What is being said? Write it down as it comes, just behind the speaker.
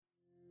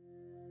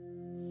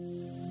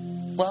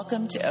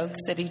Welcome to Oak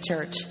City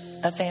Church,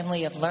 a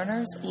family of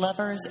learners,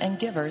 lovers, and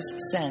givers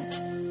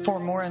sent. For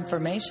more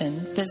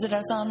information, visit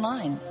us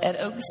online at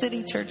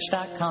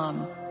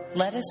oakcitychurch.com.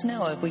 Let us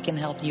know if we can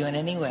help you in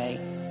any way.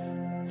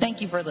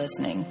 Thank you for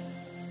listening.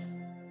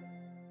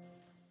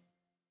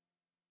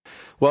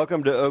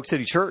 Welcome to Oak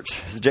City Church.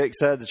 As Jake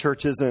said, the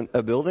church isn't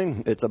a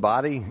building, it's a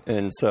body.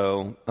 And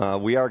so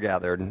we are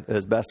gathered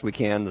as best we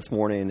can this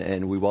morning,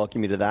 and we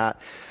welcome you to that.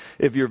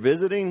 If you're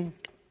visiting,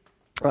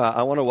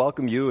 I want to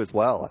welcome you as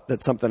well.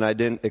 That's something I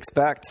didn't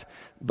expect,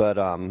 but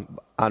on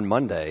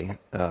Monday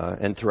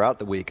and throughout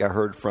the week, I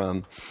heard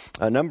from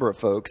a number of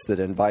folks that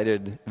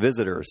invited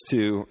visitors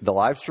to the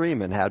live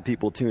stream and had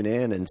people tune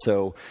in. And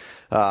so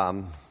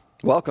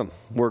welcome.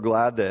 We're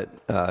glad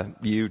that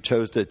you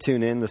chose to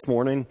tune in this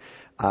morning.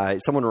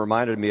 Someone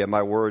reminded me of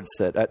my words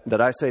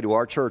that I say to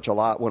our church a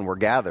lot when we're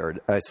gathered.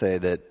 I say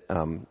that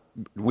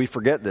we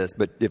forget this,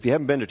 but if you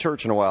haven't been to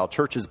church in a while,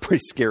 church is a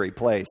pretty scary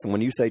place. And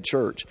when you say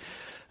church,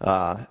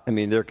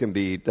 there can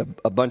be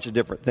a bunch of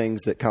different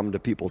things that come to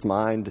people's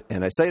mind.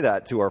 And I say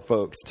that to our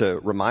folks to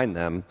remind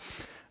them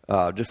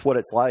just what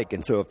it's like.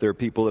 And so if there are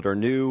people that are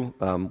new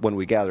when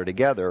we gather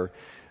together,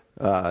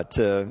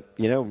 to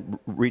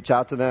reach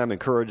out to them,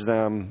 encourage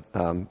them,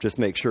 just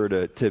make sure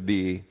to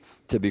be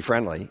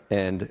friendly,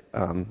 and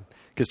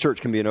because church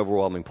can be an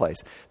overwhelming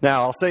place.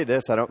 Now, I'll say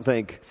this: I don't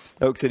think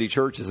Oak City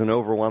Church is an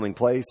overwhelming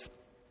place.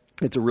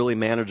 It's a really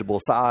manageable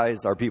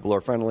size. Our people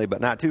are friendly, but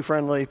not too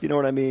friendly, if you know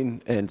what I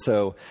mean. And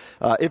so,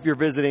 if you're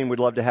visiting, we'd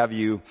love to have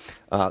you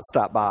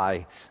stop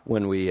by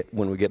when we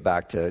get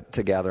back to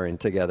gathering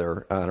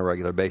together on a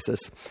regular basis.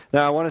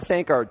 Now, I want to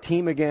thank our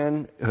team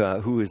again,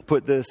 who has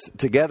put this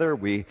together.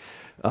 We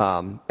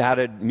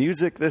added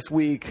music this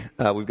week.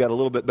 We've got a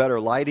little bit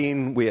better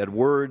lighting. We had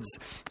words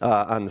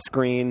on the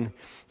screen.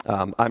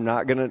 I'm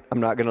not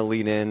gonna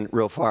lean in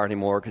real far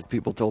anymore because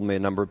a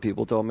number of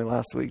people told me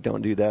last week,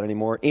 don't do that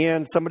anymore.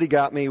 And somebody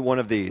got me one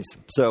of these,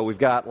 so we've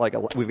got a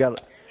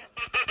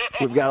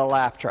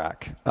laugh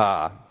track.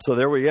 So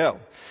there we go.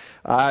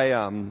 I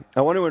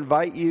want to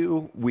invite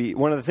you.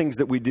 One of the things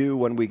that we do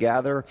when we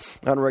gather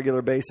on a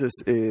regular basis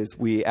is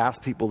we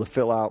ask people to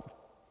fill out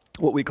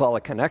what we call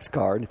a Connect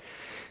card,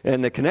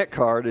 and the Connect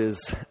card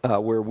is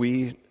where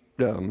we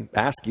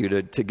ask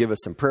you to give us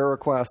some prayer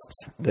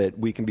requests that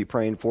we can be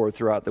praying for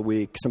throughout the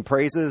week, some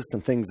praises,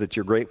 some things that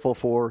you're grateful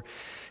for.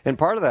 And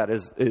part of that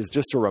is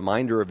just a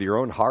reminder of your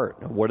own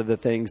heart. What are the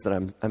things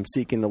that I'm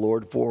seeking the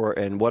Lord for,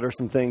 and what are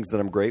some things that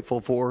I'm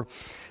grateful for?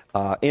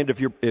 And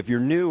if you're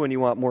new and you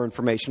want more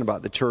information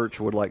about the church,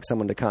 or would like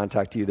someone to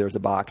contact you, there's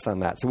a box on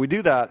that. So we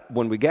do that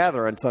when we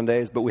gather on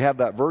Sundays, but we have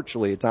that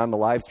virtually. It's on the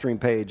live stream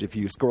page if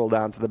you scroll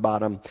down to the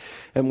bottom.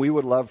 And we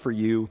would love for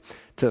you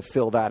to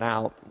fill that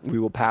out. We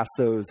will pass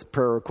those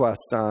prayer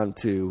requests on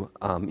to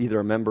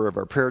either a member of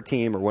our prayer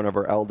team or one of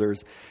our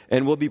elders,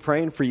 and we'll be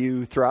praying for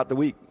you throughout the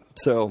week.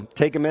 So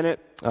take a minute,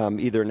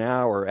 either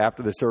now or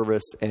after the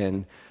service,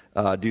 and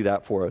do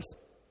that for us.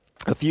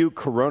 A few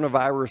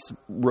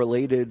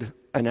coronavirus-related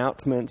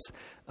announcements.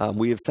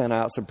 We have sent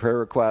out some prayer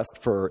requests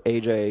for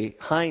AJ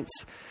Heinz,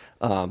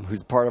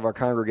 who's part of our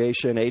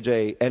congregation.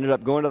 AJ ended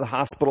up going to the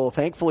hospital.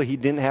 Thankfully, he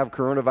didn't have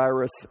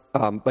coronavirus,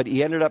 but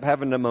he ended up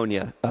having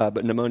pneumonia.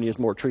 But pneumonia is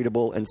more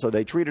treatable, and so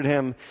they treated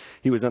him.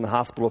 He was in the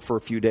hospital for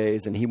a few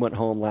days, and he went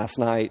home last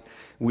night.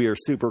 We are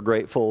super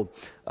grateful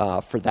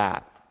for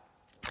that.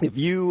 If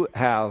you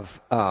have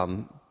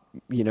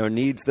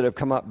needs that have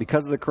come up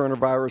because of the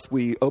coronavirus,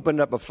 we opened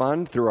up a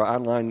fund through our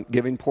online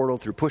giving portal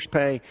through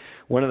PushPay.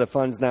 One of the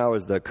funds now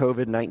is the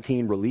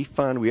COVID-19 Relief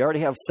Fund. We already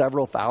have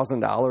several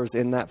 $1,000s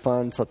in that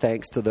fund, so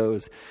thanks to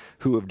those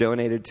who have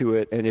donated to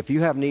it. And if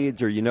you have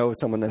needs, or you know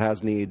someone that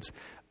has needs,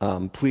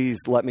 please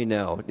let me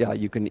know.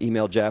 You can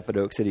email Jeff at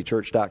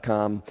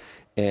oakcitychurch.com,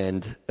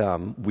 and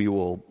we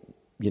will,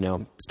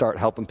 start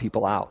helping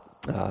people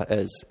out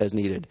as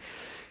needed.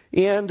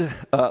 And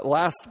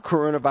last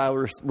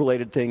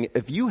coronavirus-related thing,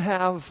 if you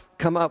have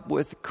come up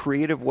with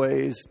creative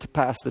ways to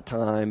pass the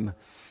time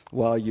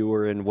while you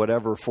were in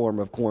whatever form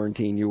of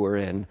quarantine you were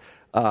in,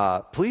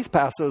 please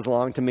pass those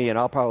along to me, and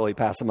I'll probably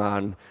pass them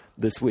on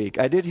this week.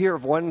 I did hear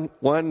of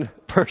one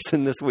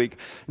person this week,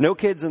 no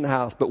kids in the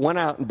house, but went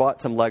out and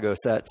bought some Lego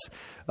sets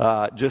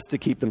just to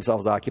keep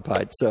themselves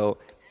occupied. So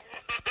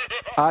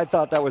I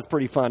thought that was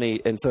pretty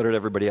funny, and so did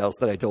everybody else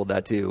that I told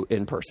that to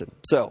in person.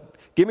 So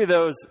give me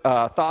those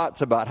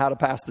thoughts about how to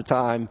pass the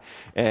time,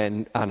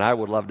 and I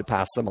would love to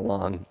pass them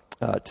along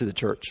to the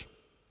church.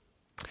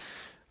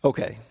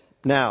 Okay,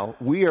 now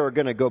we are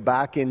going to go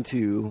back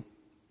into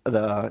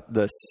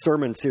the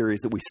sermon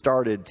series that we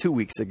started 2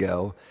 weeks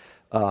ago,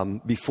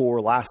 before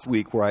last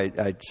week, where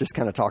I just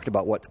kind of talked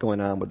about what's going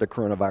on with the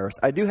coronavirus.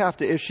 I do have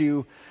to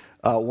issue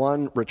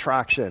one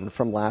retraction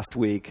from last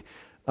week.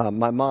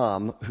 My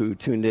mom, who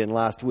tuned in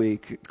last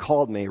week,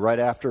 called me right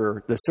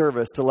after the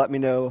service to let me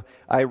know.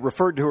 I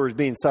referred to her as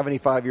being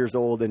 75 years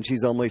old, and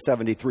she's only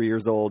 73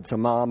 years old. So,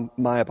 Mom,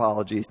 my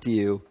apologies to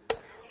you.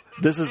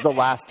 This is the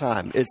last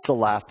time. It's the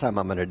last time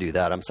I'm going to do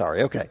that. I'm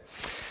sorry. Okay.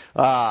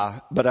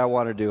 But I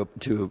wanted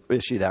to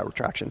issue that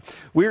retraction.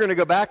 We're going to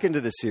go back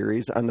into the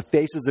series on the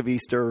faces of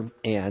Easter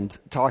and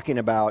talking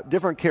about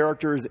different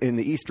characters in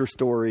the Easter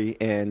story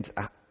and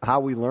how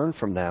we learn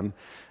from them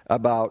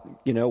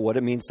about, what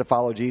it means to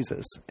follow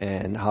Jesus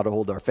and how to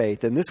hold our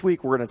faith. And this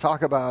week we're going to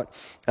talk about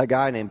a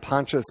guy named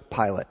Pontius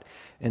Pilate.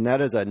 And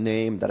that is a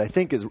name that I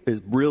think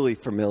is really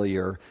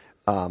familiar.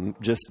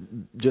 Just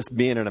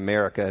being in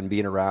America and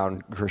being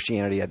around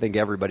Christianity, I think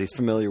everybody's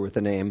familiar with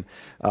the name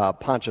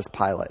Pontius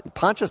Pilate.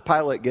 Pontius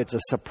Pilate gets a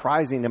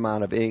surprising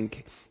amount of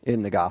ink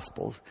in the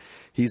Gospels.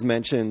 He's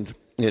mentioned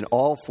in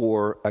all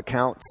 4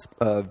 accounts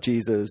of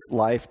Jesus'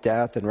 life,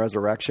 death, and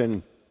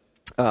resurrection.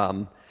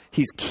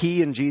 He's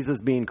key in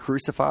Jesus being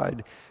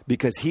crucified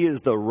because he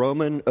is the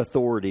Roman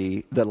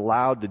authority that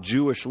allowed the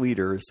Jewish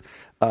leaders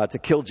to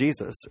kill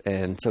Jesus.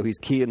 And so he's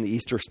key in the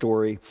Easter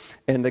story.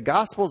 And the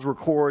Gospels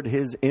record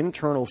his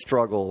internal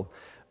struggle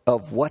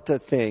of what to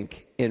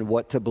think and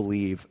what to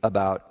believe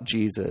about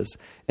Jesus.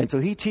 And so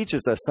he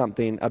teaches us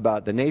something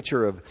about the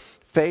nature of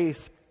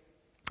faith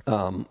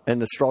and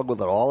the struggle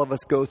that all of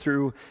us go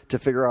through to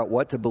figure out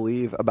what to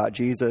believe about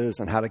Jesus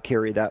and how to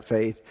carry that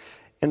faith.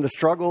 And the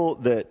struggle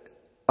that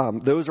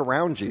those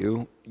around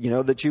you,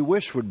 that you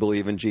wish would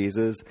believe in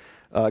Jesus,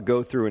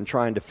 go through and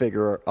trying to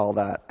figure all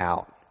that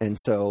out. And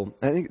so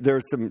I think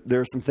there's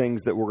some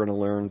things that we're going to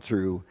learn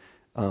through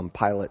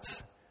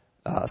Pilate's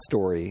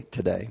story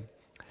today.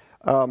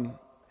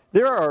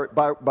 There are,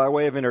 by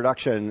way of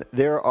introduction,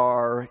 there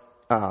are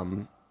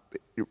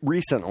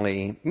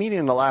recently, meaning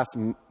in the last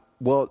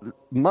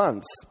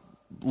months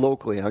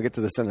locally, and I'll get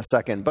to this in a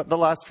second, but the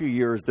last few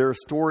years, there are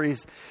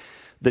stories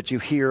that you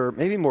hear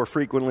maybe more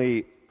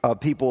frequently of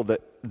people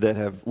that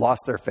have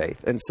lost their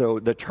faith. And so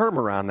the term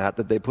around that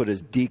they put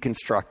is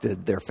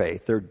deconstructed their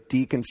faith. They're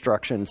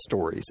deconstruction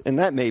stories. And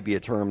that may be a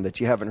term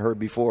that you haven't heard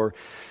before,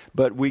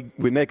 but we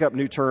make up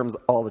new terms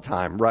all the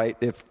time, right?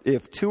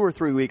 If 2 or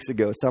 3 weeks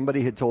ago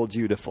somebody had told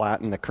you to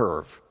flatten the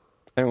curve,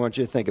 I want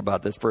you to think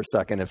about this for a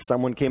second. If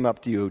someone came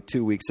up to you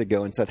 2 weeks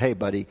ago and said, "Hey,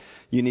 buddy,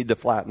 you need to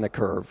flatten the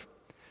curve,"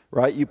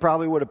 right? You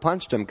probably would have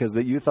punched them because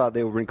you thought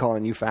they were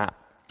calling you fat.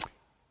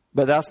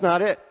 But that's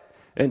not it.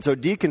 And so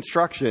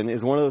deconstruction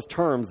is one of those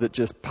terms that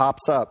just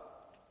pops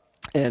up,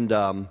 and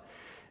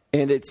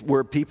it's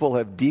where people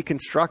have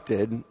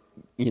deconstructed,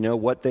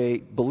 what they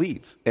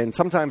believe. And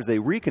sometimes they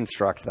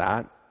reconstruct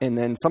that, and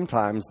then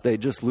sometimes they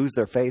just lose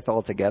their faith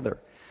altogether.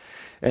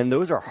 And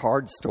those are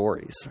hard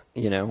stories,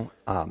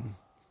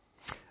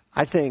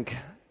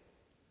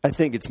 I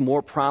think it's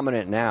more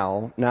prominent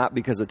now, not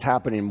because it's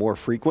happening more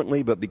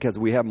frequently, but because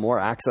we have more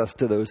access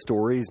to those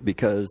stories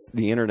because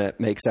the internet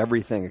makes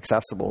everything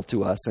accessible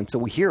to us. And so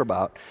we hear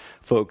about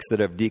folks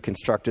that have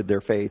deconstructed their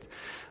faith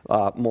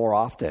more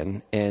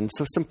often. And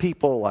so some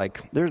people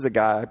there's a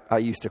guy I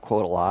used to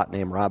quote a lot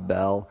named Rob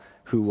Bell,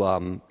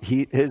 who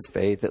his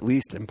faith, at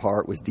least in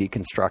part, was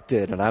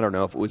deconstructed. And I don't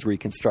know if it was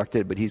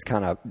reconstructed, but he's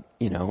kind of,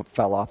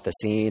 fell off the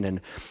scene. And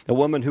a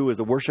woman who was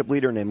a worship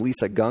leader named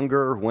Lisa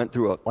Gungor went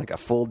through a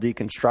full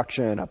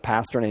deconstruction. A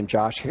pastor named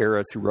Josh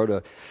Harris, who wrote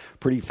a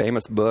pretty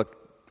famous book,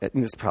 and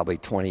this is probably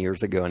 20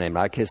 years ago, named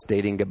I Kissed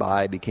Dating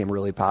Goodbye, became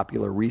really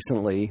popular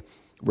recently,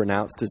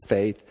 renounced his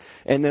faith.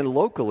 And then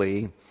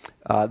locally,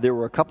 there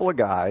were a couple of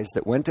guys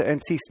that went to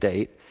NC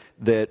State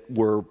that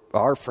were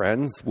our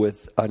friends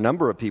with a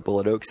number of people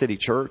at Oak City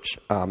Church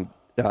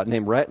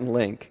named Rhett and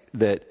Link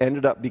that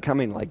ended up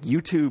becoming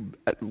YouTube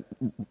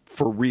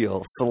for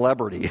real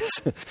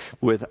celebrities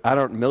with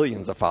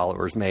millions of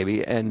followers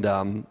maybe,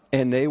 and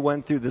they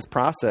went through this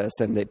process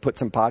and they put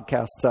some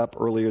podcasts up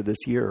earlier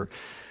this year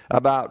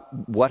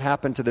about what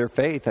happened to their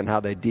faith and how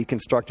they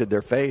deconstructed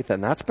their faith,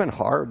 and that's been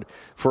hard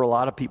for a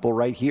lot of people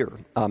right here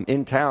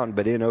in town,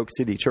 but in Oak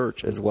City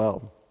Church as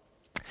well.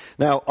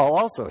 Now, I'll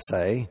also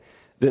say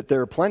that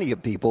there are plenty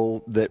of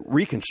people that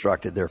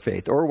reconstructed their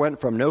faith or went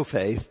from no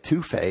faith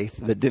to faith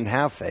that didn't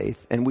have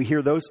faith. And we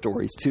hear those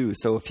stories too.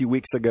 So a few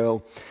weeks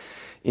ago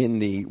in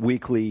the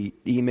weekly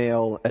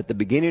email, at the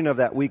beginning of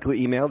that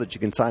weekly email that you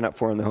can sign up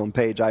for on the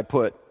homepage, I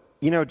put,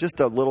 just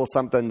a little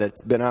something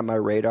that's been on my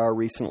radar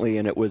recently.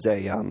 And it was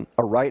a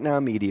Right Now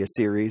Media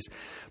series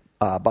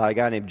by a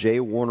guy named J.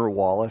 Warner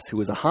Wallace, who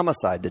was a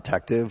homicide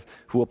detective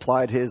who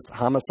applied his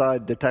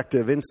homicide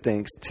detective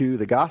instincts to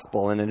the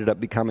gospel and ended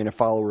up becoming a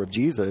follower of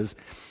Jesus,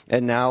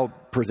 and now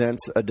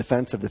presents a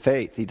defense of the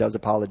faith. He does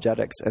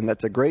apologetics, and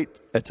it's a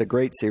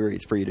great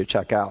series for you to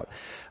check out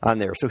on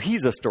there. So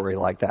he's a story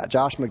like that.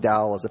 Josh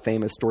McDowell is a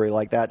famous story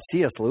like that.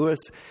 C.S. Lewis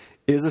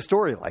is a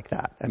story like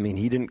that. I mean,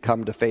 he didn't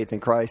come to faith in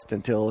Christ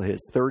until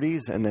his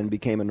 30s and then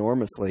became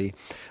enormously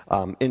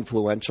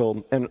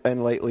influential.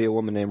 And lately, a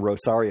woman named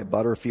Rosaria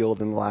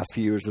Butterfield in the last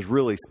few years has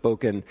really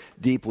spoken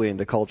deeply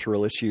into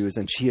cultural issues.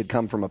 And she had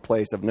come from a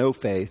place of no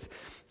faith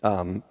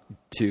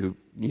to,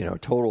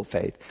 total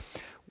faith.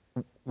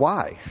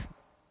 Why?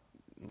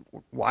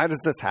 Why does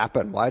this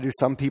happen? Why do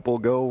some people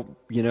go,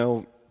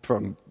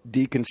 from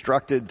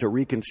deconstructed to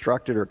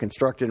reconstructed or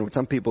constructed, and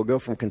some people go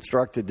from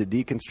constructed to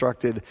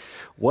deconstructed?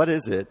 What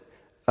is it,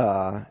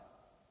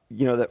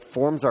 that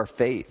forms our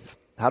faith?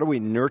 How do we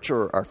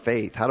nurture our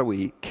faith? How do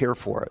we care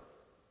for it?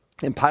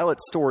 And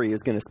Pilate's story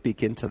is going to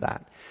speak into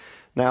that.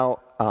 Now,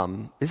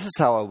 this is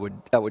how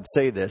I would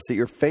say this, that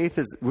your faith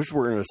is, which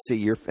we're going to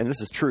see, and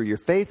this is true, your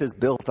faith is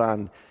built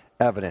on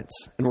evidence.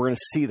 And we're going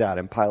to see that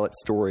in Pilate's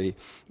story,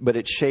 but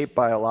it's shaped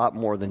by a lot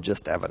more than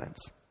just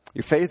evidence.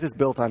 Your faith is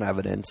built on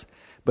evidence,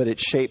 but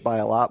it's shaped by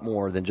a lot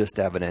more than just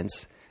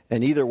evidence.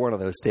 And either one of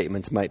those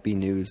statements might be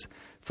news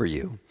for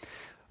you.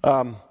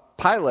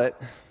 Pilate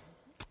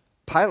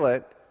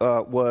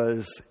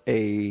was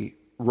a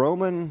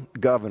Roman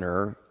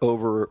governor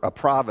over a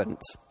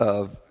province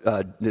of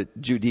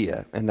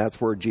Judea, and that's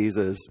where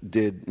Jesus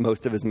did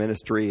most of his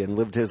ministry and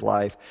lived his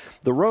life.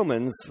 The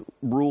Romans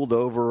ruled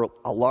over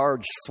a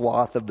large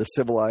swath of the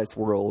civilized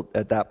world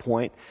at that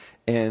point,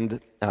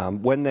 and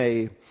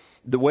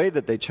the way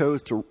that they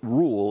chose to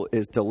rule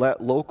is to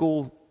let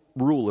local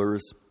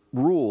rulers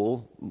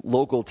rule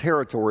local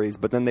territories,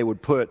 but then they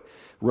would put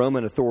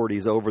Roman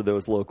authorities over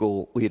those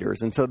local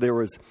leaders. And so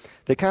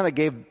they kind of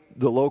gave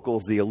the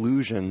locals the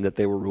illusion that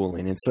they were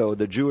ruling. And so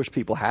the Jewish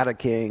people had a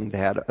king. They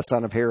had a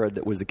son of Herod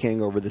that was the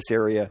king over this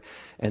area.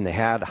 And they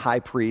had a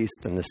high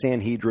priest and the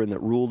Sanhedrin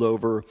that ruled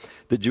over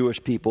the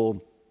Jewish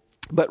people.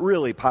 But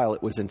really,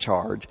 Pilate was in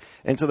charge.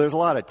 And so there's a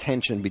lot of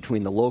tension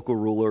between the local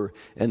ruler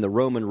and the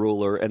Roman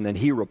ruler. And then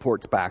he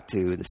reports back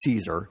to the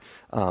Caesar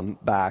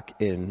back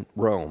in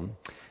Rome.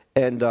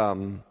 And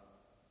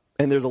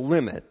there's a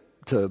limit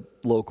to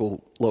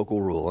local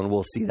rule, and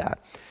we'll see that.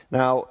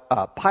 Now,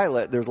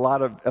 Pilate, there's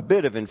a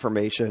bit of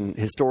information,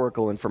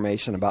 historical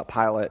information about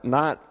Pilate.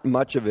 Not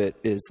much of it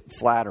is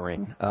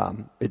flattering.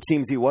 It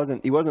seems he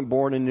wasn't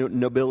born in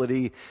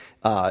nobility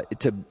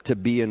to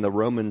be in the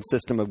Roman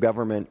system of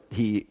government.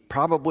 He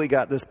probably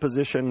got this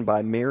position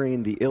by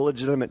marrying the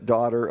illegitimate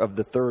daughter of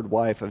the third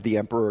wife of the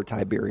Emperor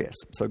Tiberius.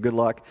 So good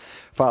luck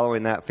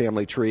following that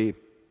family tree.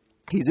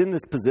 He's in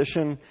this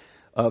position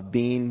of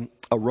being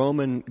a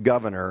Roman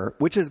governor,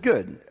 which is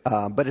good,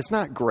 but it's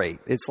not great.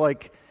 It's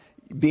like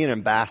being an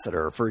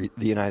ambassador for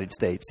the United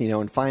States,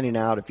 and finding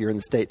out if you're in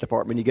the State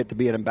Department, you get to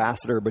be an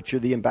ambassador, but you're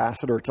the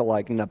ambassador to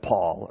like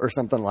Nepal or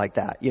something like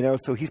that,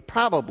 So he's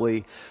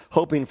probably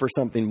hoping for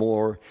something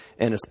more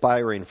and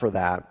aspiring for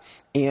that.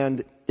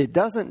 And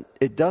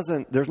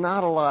there's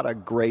not a lot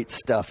of great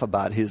stuff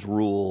about his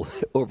rule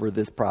over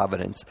this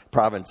province,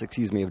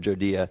 of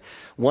Judea.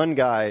 One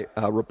guy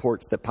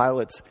reports that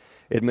Pilate's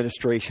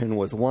administration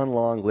was one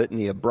long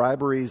litany of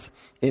briberies,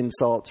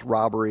 insults,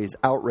 robberies,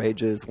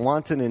 outrages,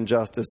 wanton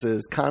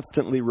injustices,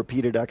 constantly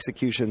repeated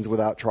executions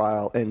without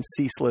trial, and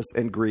ceaseless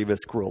and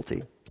grievous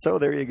cruelty. So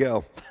there you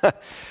go.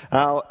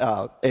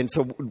 And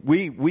so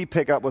we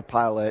pick up with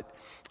Pilate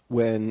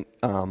when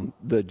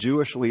the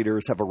Jewish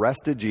leaders have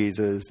arrested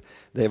Jesus.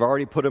 They've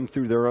already put him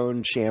through their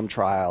own sham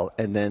trial,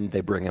 and then they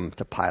bring him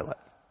to Pilate.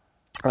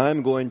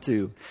 I'm going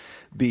to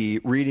be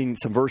reading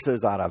some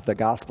verses out of the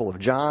Gospel of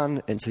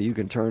John, and so you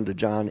can turn to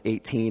John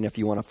 18 if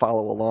you want to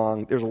follow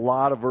along. There's a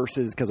lot of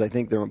verses because I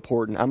think they're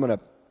important. I'm going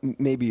to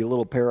maybe a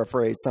little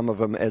paraphrase some of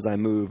them as I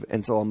move,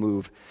 and so I'll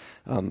move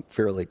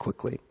fairly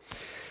quickly.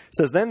 It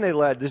says,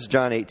 this is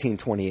John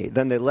 18:28.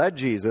 Then they led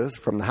Jesus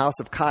from the house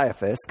of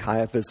Caiaphas.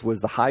 Caiaphas was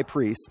the high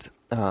priest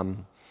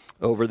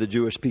over the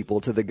Jewish people,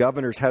 to the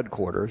governor's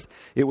headquarters.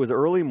 It was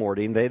early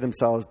morning. They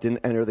themselves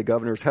didn't enter the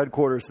governor's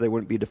headquarters so they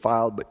wouldn't be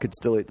defiled, but could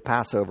still eat the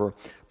Passover.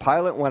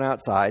 Pilate went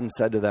outside and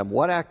said to them,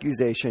 "What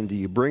accusation do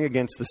you bring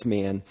against this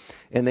man?"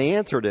 And they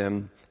answered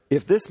him,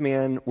 "If this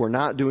man were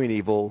not doing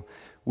evil,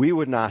 we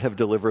would not have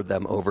delivered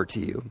them over to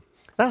you."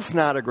 That's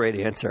not a great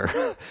answer.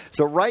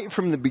 So right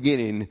from the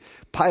beginning,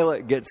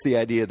 Pilate gets the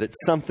idea that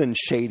something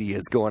shady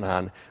is going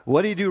on.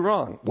 What did he do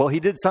wrong? Well, he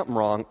did something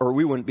wrong or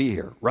we wouldn't be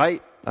here,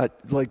 right?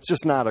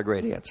 Just not a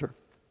great answer.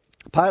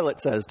 Pilate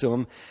says to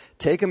him,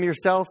 "Take him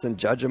yourselves and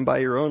judge him by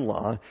your own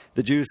law."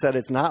 The Jews said,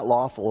 "It's not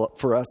lawful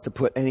for us to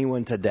put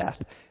anyone to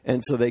death."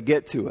 And so they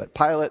get to it.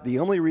 "Pilate, the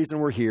only reason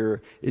we're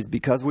here is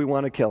because we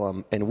want to kill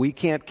him, and we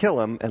can't kill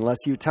him unless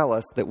you tell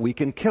us that we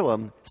can kill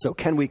him. So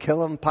can we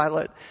kill him,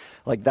 Pilate?"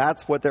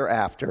 That's what they're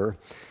after.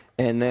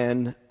 And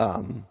then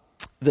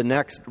the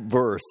next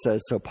verse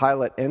says, "So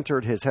Pilate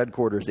entered his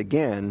headquarters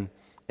again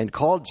and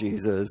called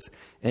Jesus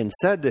and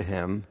said to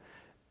him,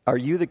 'Are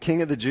you the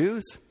king of the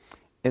Jews?'"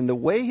 And the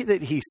way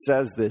that he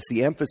says this,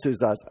 the emphasis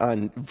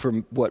on,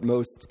 from what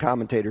most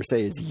commentators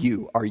say, is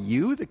you. Are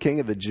you the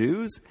king of the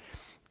Jews?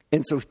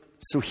 And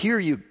so here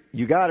you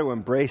got to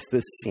embrace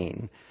this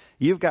scene.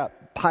 You've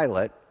got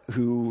Pilate,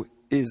 who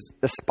is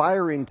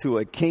aspiring to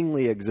a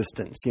kingly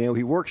existence.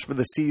 He works for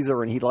the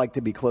Caesar and he'd like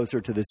to be closer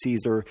to the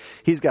Caesar.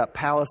 He's got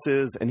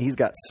palaces and he's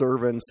got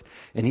servants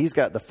and he's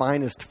got the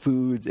finest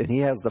foods and he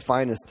has the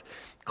finest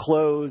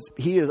clothes.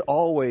 He is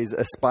always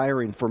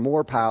aspiring for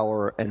more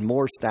power and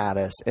more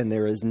status, and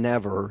there is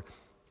never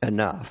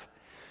enough.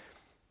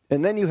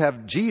 And then you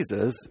have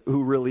Jesus,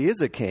 who really is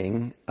a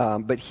king,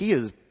 but he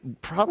is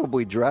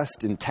probably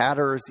dressed in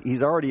tatters.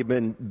 He's already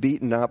been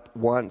beaten up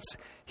once.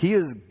 He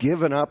has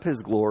given up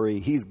his glory.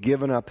 He's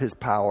given up his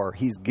power.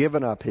 He's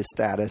given up his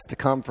status to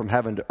come from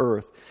heaven to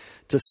earth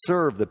to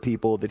serve the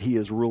people that he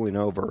is ruling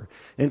over.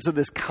 And so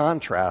this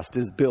contrast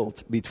is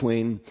built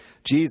between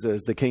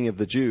Jesus, the King of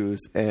the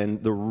Jews,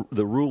 and the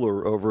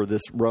ruler over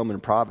this Roman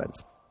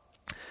province.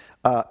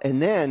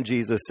 And then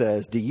Jesus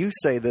says, do you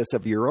say this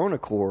of your own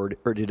accord,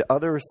 or did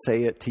others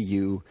say it to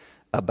you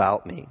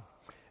about me?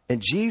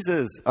 And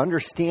Jesus,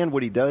 understand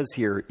what he does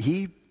here.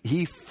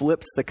 He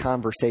flips the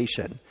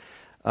conversation.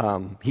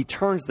 He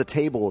turns the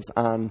tables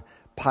on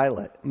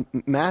Pilate.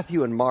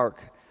 Matthew and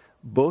Mark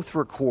both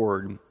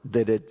record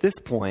that at this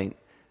point,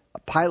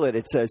 Pilate,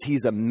 it says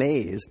he's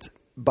amazed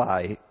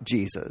by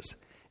Jesus.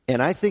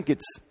 And I think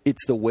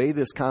it's the way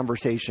this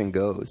conversation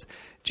goes.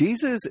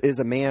 Jesus is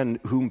a man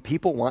whom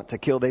people want to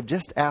kill. They've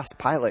just asked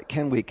Pilate,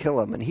 can we kill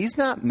him? And he's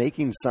not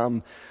making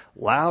some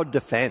loud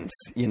defense.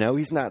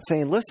 He's not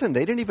saying, listen,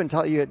 they didn't even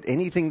tell you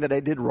anything that I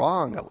did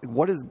wrong.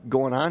 What is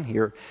going on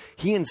here?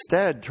 He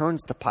instead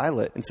turns to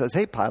Pilate and says,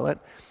 hey, Pilate,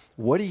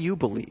 what do you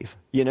believe?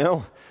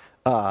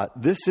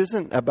 This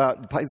isn't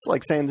about, it's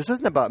like saying, this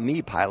isn't about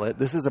me, Pilate.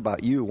 This is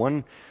about you.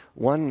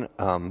 One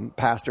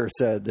pastor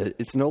said that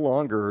it's no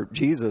longer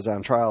Jesus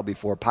on trial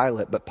before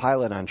Pilate, but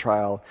Pilate on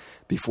trial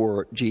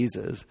before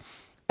Jesus.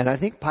 And I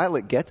think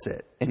Pilate gets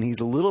it, and he's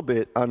a little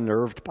bit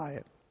unnerved by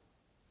it.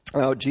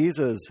 Now,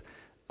 Jesus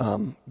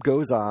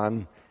goes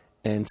on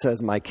and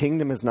says, my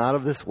kingdom is not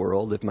of this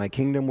world. If my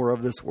kingdom were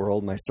of this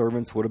world, my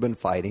servants would have been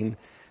fighting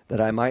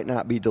that I might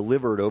not be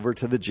delivered over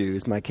to the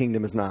Jews. My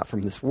kingdom is not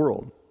from this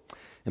world.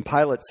 And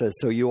Pilate says,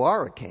 so you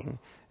are a king.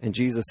 And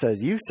Jesus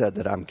says, you said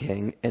that I'm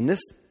king. And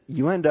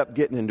you end up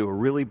getting into a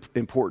really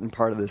important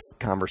part of this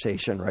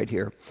conversation right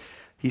here.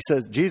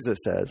 Jesus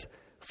says,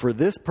 for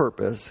this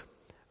purpose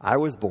I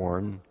was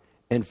born,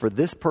 and for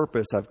this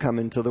purpose I've come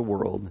into the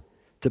world,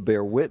 to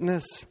bear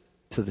witness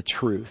to the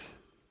truth.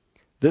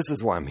 This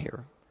is why I'm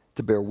here,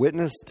 to bear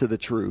witness to the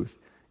truth.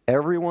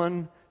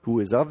 Everyone who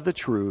is of the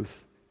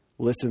truth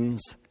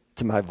listens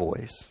to my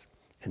voice.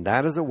 And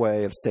that is a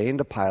way of saying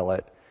to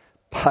Pilate,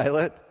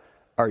 Pilate,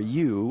 are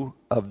you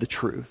of the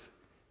truth?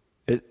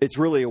 It's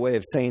really a way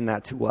of saying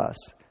that to us.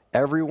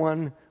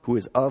 Everyone who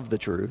is of the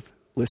truth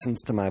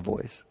listens to my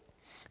voice.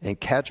 And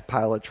catch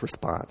Pilate's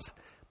response.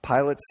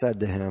 Pilate said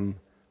to him,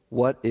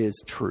 what is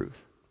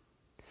truth?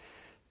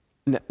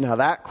 Now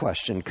that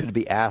question could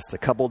be asked a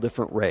couple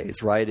different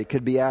ways, right? It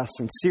could be asked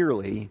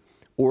sincerely,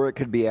 or it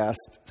could be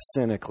asked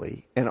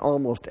cynically. And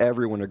almost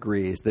everyone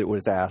agrees that it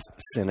was asked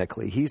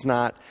cynically. He's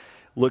not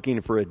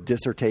looking for a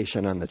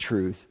dissertation on the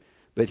truth,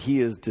 but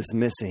he is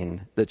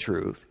dismissing the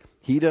truth.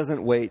 He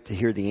doesn't wait to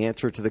hear the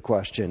answer to the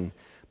question,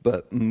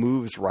 but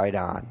moves right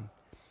on.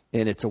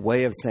 And it's a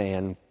way of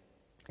saying,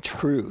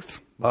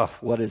 truth. Oh,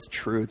 what is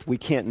truth? We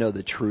can't know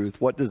the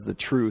truth. What does the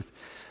truth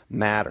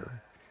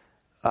matter?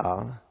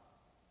 And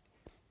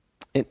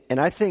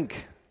I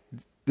think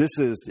this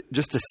is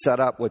just to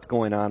set up what's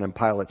going on in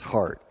Pilate's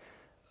heart.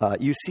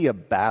 You see a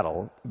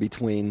battle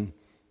between,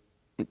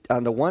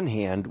 on the one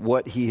hand,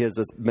 what he has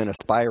been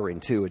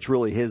aspiring to. It's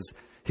really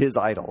his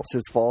idols,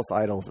 his false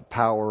idols of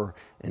power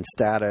and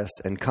status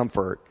and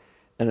comfort.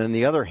 And on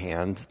the other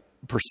hand,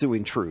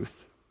 pursuing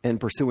truth and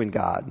pursuing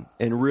God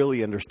and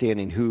really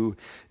understanding who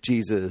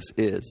Jesus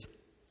is.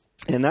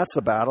 And that's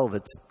the battle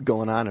that's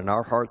going on in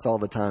our hearts all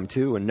the time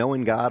too. And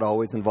knowing God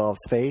always involves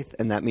faith,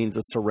 and that means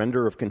a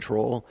surrender of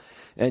control.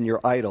 And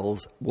your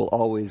idols will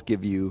always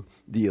give you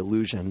the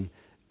illusion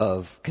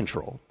of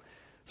control.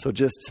 So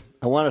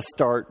I want to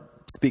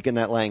start speaking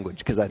that language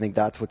because I think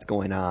that's what's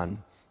going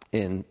on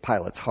in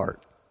Pilate's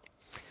heart.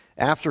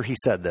 After he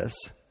said this,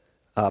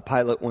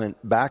 Pilate went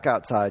back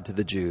outside to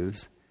the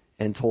Jews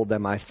and told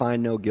them, I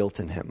find no guilt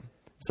in him.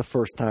 It's the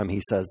first time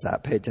he says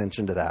that. Pay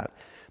attention to that.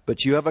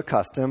 But you have a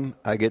custom.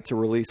 I get to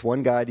release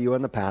one guy to you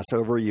on the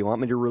Passover. You want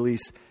me to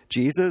release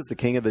Jesus, the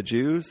King of the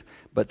Jews?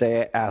 But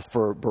they asked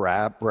for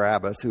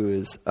Barabbas, who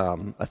is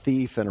a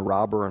thief and a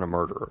robber and a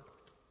murderer.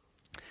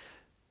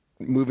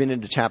 Moving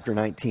into chapter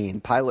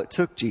 19, Pilate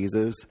took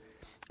Jesus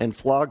and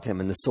flogged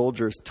him, and the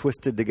soldiers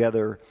twisted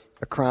together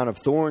a crown of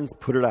thorns,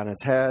 put it on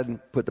his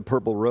head, put the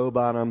purple robe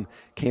on him,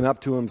 came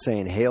up to him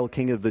saying, Hail,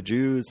 King of the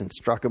Jews, and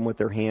struck him with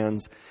their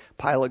hands.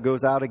 Pilate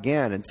goes out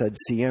again and said,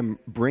 See, I'm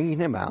bringing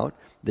him out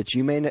that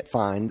you may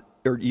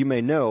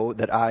know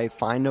that I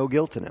find no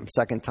guilt in him.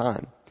 Second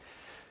time.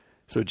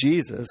 So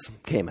Jesus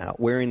came out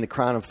wearing the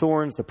crown of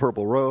thorns, the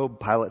purple robe.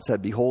 Pilate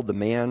said, Behold the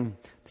man.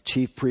 The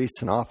chief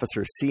priests and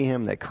officers see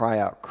him. They cry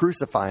out,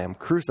 Crucify him,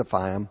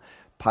 crucify him.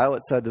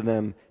 Pilate said to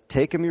them,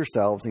 Take him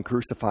yourselves and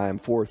crucify him.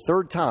 For a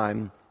third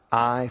time,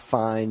 I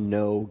find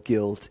no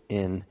guilt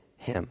in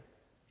him.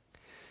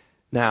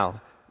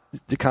 Now,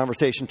 the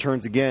conversation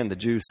turns again. The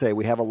Jews say,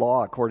 we have a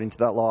law. According to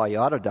that law, he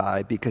ought to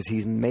die because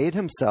he's made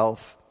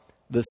himself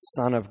the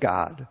Son of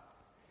God.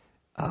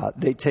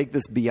 They take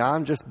this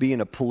beyond just being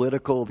a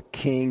political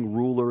king,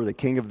 ruler, the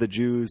King of the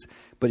Jews,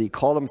 but he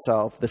called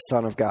himself the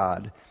Son of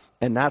God.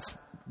 And that's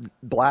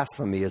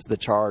blasphemy is the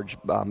charge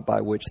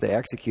by which they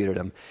executed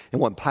him. And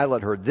when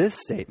Pilate heard this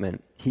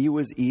statement, he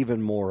was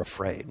even more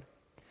afraid.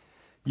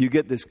 You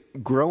get this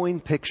growing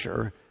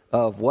picture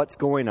of what's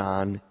going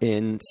on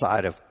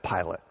inside of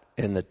Pilate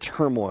and the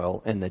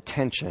turmoil and the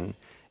tension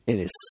in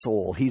his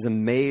soul. He's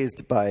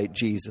amazed by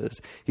Jesus.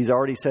 He's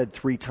already said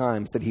 3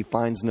 times that he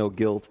finds no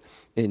guilt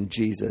in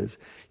Jesus.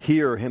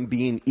 Here, him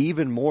being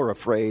even more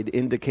afraid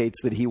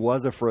indicates that he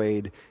was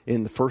afraid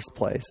in the first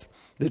place.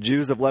 The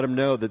Jews have let him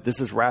know that this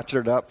is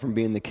ratcheted up from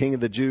being the king of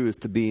the Jews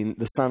to being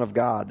the Son of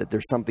God, that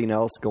there's something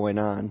else going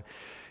on.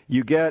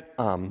 You get,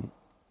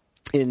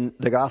 in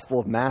the Gospel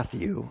of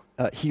Matthew,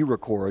 he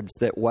records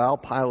that while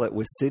Pilate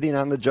was sitting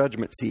on the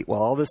judgment seat,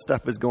 while all this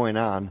stuff is going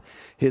on,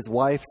 his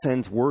wife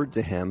sends word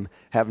to him,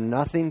 "Have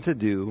nothing to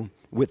do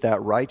with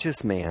that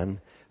righteous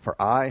man,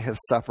 for I have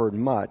suffered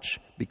much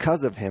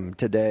because of him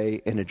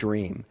today in a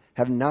dream."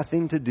 Have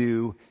nothing to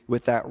do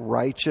with that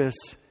righteous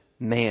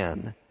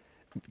man,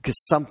 because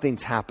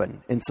something's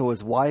happened. And so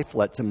his wife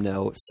lets him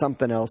know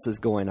something else is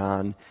going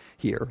on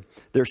here.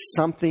 There's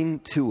something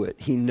to it.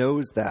 He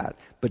knows that.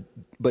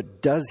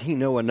 But does he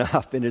know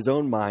enough in his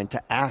own mind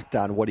to act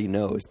on what he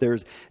knows?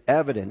 There's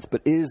evidence,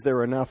 but is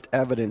there enough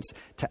evidence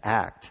to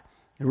act?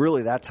 And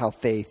really, that's how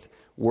faith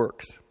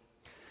works.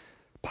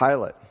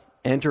 Pilate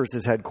enters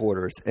his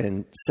headquarters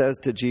and says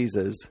to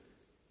Jesus,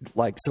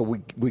 so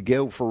we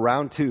go for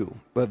round 2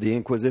 of the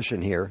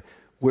Inquisition here.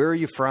 "Where are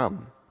you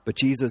from?" But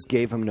Jesus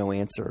gave him no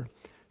answer.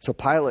 So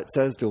Pilate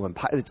says to him,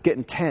 it's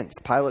getting tense.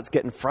 Pilate's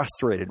getting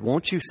frustrated.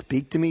 "Won't you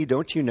speak to me?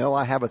 Don't you know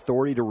I have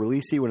authority to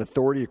release you and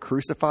authority to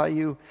crucify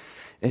you?"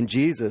 And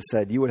Jesus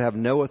said, "You would have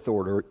no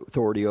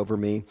authority over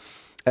me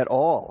at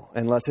all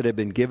unless it had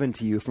been given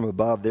to you from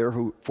above.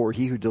 Therefore,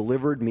 he who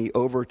delivered me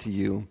over to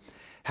you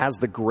has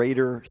the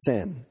greater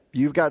sin."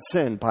 You've got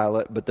sin,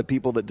 Pilate, but the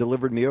people that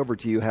delivered me over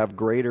to you have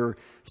greater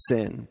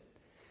sin.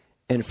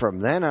 And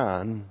from then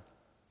on,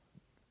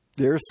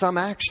 there's some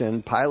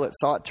action. Pilate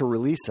sought to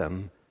release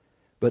him,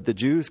 but the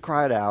Jews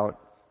cried out,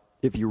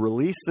 "If you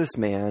release this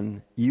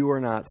man, you are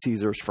not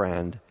Caesar's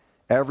friend.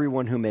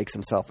 Everyone who makes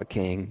himself a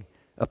king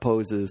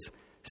opposes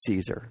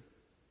Caesar."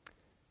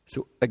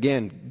 So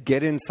again,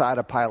 get inside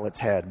of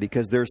Pilate's head,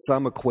 because there's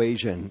some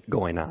equation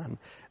going on.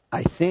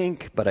 I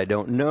think, but I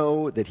don't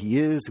know that he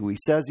is who he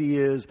says he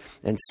is,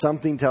 and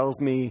something tells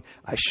me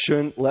I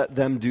shouldn't let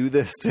them do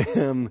this to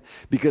him,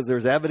 because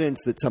there's evidence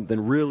that something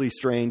really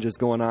strange is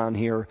going on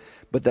here.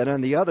 But then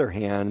on the other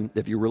hand,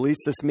 if you release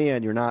this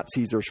man, you're not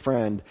Caesar's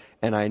friend,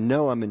 and I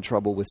know I'm in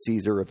trouble with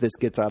Caesar if this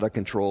gets out of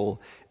control.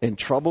 And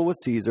trouble with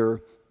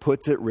Caesar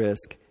puts at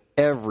risk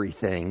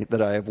everything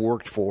that I have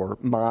worked for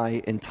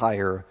my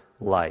entire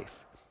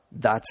life.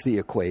 That's the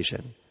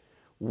equation.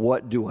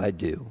 What do I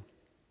do?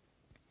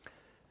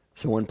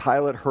 So when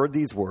Pilate heard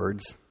these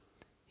words,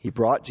 he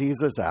brought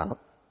Jesus out,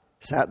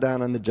 sat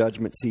down on the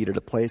judgment seat at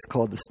a place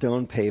called the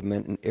Stone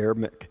Pavement in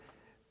Aramaic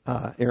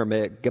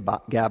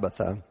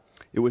Gabbatha.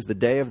 It was the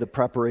day of the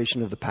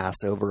preparation of the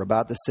Passover,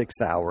 about the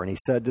 6th hour, and he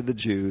said to the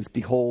Jews,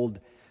 "Behold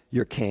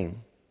your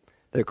king."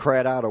 They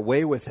cried out,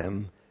 "Away with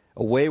him,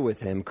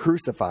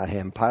 crucify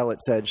him."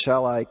 Pilate said,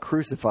 "Shall I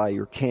crucify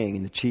your king?"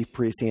 And the chief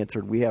priests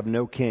answered, "We have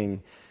no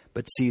king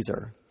but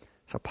Caesar."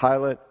 So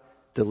Pilate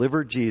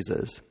delivered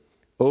Jesus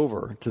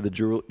over to the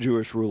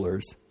Jewish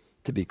rulers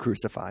to be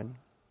crucified.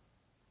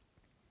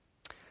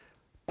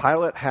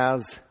 Pilate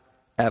has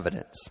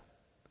evidence.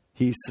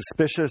 He's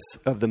suspicious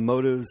of the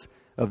motives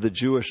of the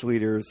Jewish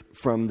leaders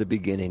from the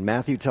beginning.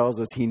 Matthew tells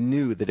us he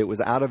knew that it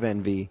was out of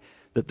envy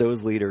that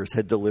those leaders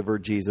had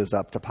delivered Jesus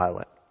up to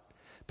Pilate.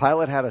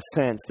 Pilate had a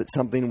sense that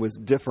something was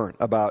different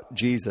about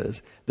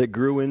Jesus, that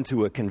grew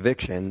into a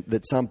conviction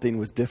that something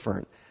was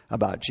different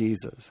about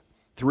Jesus.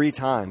 3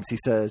 times he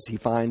says he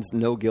finds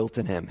no guilt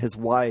in him. His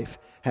wife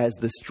has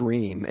this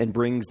dream and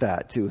brings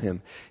that to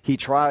him. He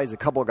tries, a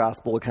couple of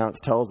gospel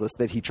accounts tells us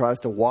that he tries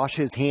to wash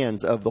his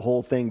hands of the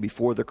whole thing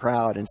before the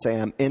crowd and say,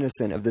 "I'm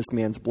innocent of this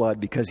man's blood,"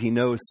 because he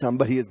knows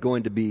somebody is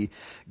going to be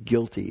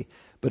guilty.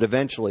 But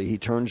eventually he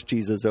turns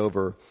Jesus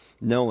over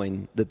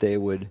knowing that they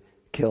would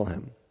kill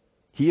him.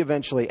 He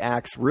eventually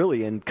acts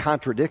really in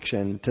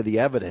contradiction to the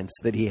evidence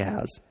that he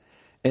has.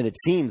 And it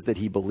seems that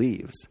he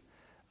believes.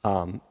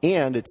 And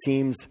it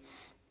seems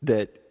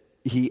that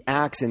he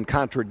acts in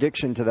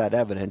contradiction to that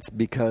evidence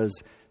because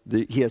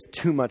he has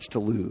too much to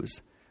lose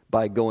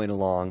by going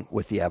along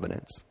with the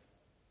evidence.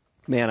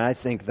 Man, I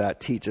think that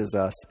teaches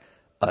us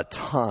a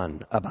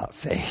ton about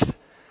faith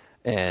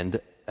and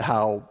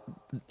how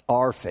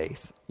our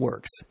faith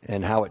works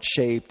and how it's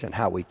shaped and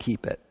how we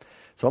keep it.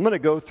 So I'm going to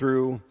go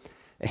through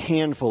a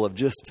handful of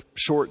just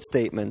short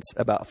statements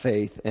about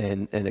faith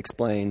and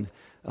explain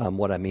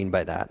what I mean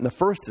by that. And the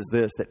first is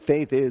this, that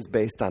faith is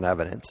based on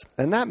evidence.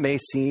 And that may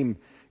seem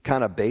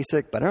kind of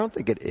basic, but I don't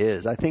think it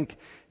is. I think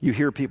you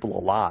hear people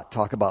a lot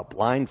talk about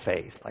blind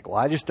faith. Like, well,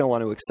 I just don't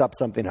want to accept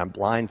something on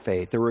blind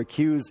faith. Or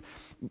accuse,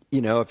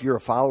 if you're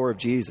a follower of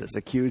Jesus,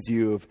 accuse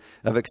you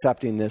of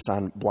accepting this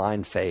on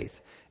blind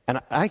faith. And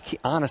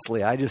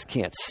honestly, I just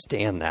can't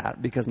stand that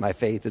because my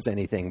faith is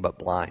anything but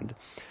blind.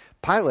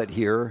 Pilate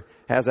here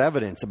has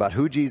evidence about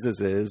who Jesus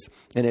is,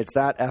 and it's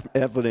that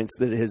evidence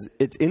that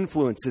it's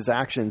influenced his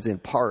actions in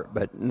part,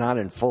 but not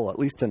in full, at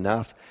least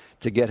enough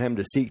to get him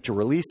to seek to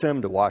release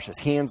him, to wash his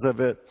hands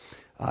of it.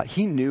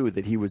 He knew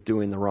that he was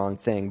doing the wrong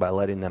thing by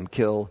letting them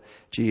kill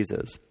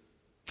Jesus.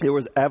 There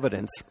was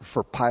evidence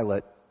for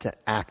Pilate to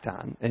act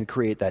on and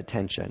create that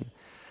tension.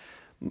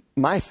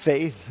 My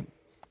faith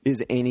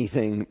is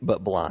anything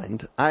but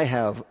blind. I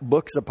have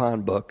books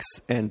upon books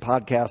and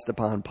podcast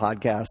upon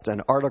podcast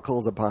and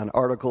articles upon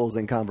articles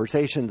and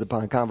conversations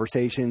upon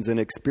conversations and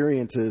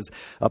experiences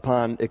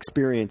upon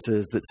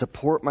experiences that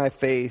support my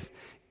faith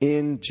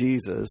in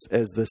Jesus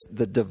as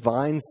the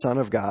divine Son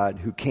of God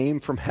who came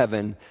from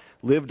heaven,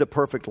 lived a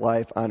perfect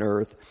life on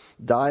earth,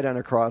 died on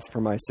a cross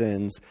for my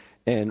sins,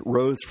 and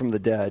rose from the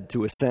dead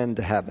to ascend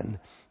to heaven.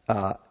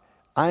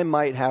 I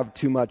might have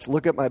too much.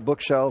 Look at my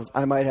bookshelves.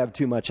 I might have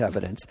too much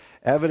evidence.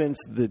 Evidence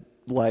that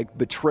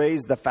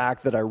betrays the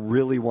fact that I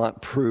really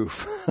want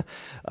proof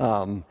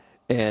and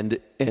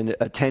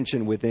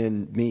attention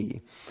within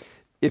me.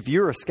 If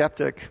you're a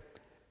skeptic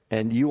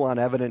and you want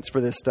evidence for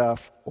this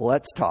stuff,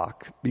 let's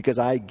talk, because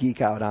I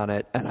geek out on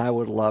it and I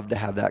would love to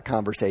have that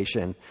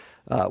conversation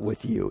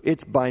with you.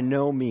 It's by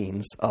no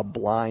means a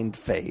blind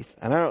faith.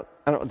 And I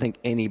don't think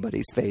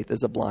anybody's faith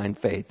is a blind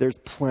faith. There's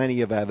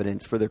plenty of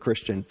evidence for the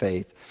Christian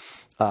faith.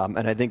 And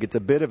I think it's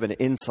a bit of an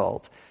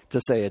insult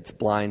to say it's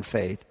blind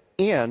faith.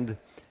 And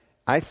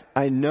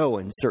I know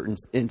in certain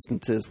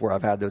instances where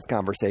I've had those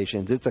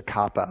conversations, it's a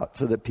cop-out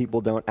so that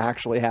people don't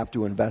actually have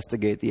to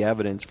investigate the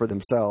evidence for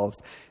themselves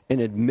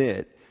and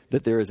admit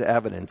that there is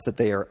evidence that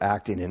they are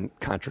acting in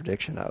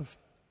contradiction of.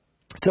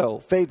 So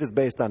faith is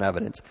based on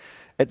evidence.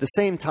 At the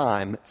same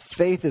time,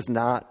 faith is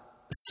not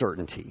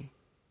certainty.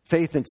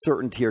 Faith and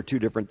certainty are two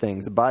different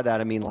things. By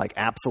that, I mean like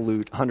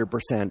absolute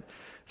 100%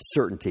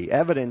 certainty.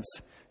 Evidence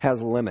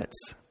has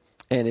limits,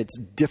 and it's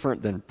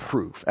different than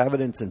proof.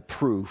 Evidence and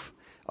proof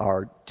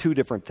are two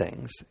different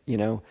things. You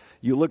know,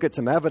 you look at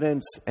some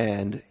evidence,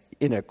 and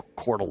in a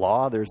court of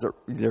law, there's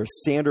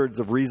standards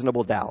of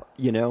reasonable doubt.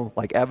 You know,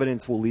 like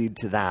evidence will lead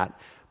to that.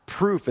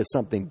 Proof is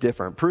something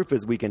different. Proof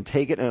is we can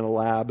take it in a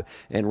lab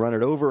and run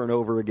it over and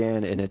over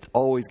again, and it's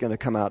always going to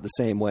come out the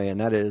same way,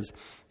 and that is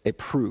a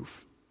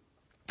proof.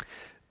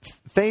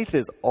 Faith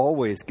is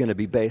always going to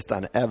be based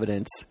on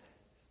evidence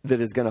that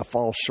is going to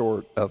fall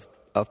short of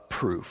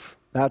proof.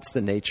 That's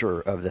the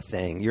nature of the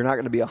thing. You're not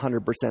going to be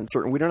 100%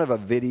 certain. We don't have a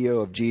video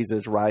of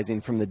Jesus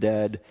rising from the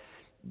dead,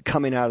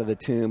 coming out of the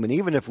tomb, and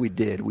even if we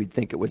did, we'd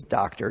think it was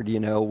doctored. You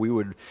know, we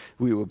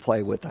would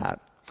play with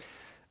that.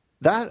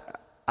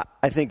 That,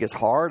 I think, is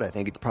hard. I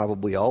think it's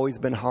probably always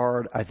been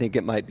hard. I think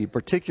it might be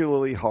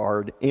particularly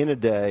hard in a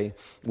day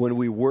when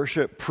we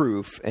worship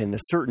proof and the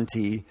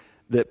certainty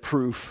that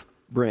proof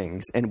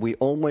brings, and we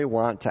only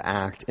want to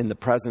act in the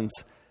presence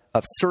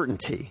of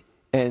certainty.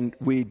 And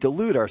we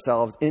delude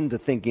ourselves into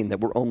thinking that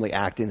we're only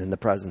acting in the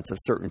presence of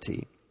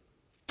certainty.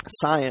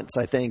 Science,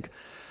 I think,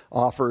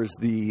 offers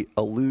the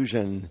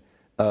illusion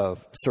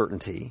of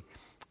certainty.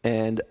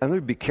 And I'm going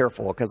to be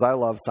careful because I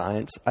love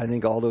science. I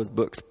think all those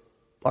books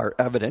are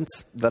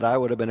evidence that I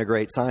would have been a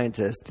great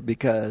scientist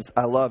because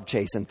I love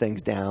chasing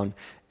things down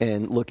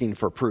and looking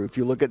for proof.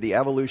 You look at the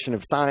evolution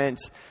of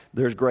science,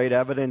 there's great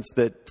evidence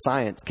that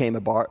science came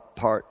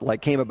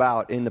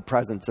about in the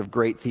presence of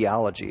great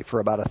theology for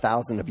about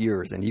 1,000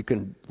 years. And you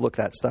can look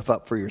that stuff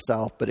up for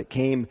yourself, but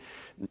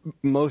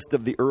most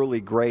of the early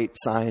great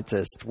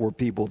scientists were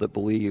people that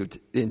believed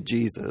in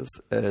Jesus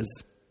as,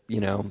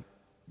 you know,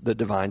 the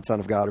divine Son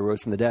of God who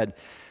rose from the dead.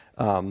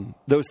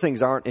 Those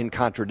things aren't in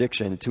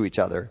contradiction to each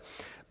other.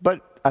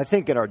 But I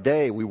think in our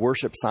day, we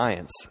worship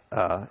science,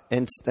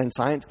 and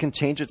science can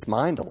change its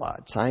mind a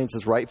lot. Science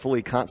is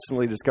rightfully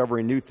constantly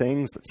discovering new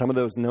things, but some of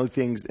those new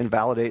things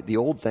invalidate the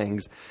old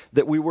things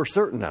that we were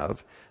certain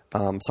of.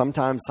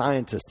 Sometimes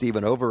scientists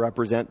even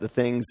overrepresent the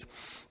things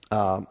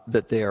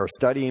that they are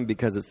studying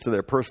because it's to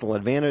their personal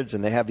advantage,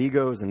 and they have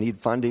egos and need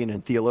funding,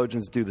 and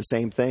theologians do the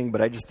same thing. But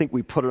I just think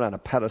we put it on a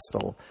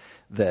pedestal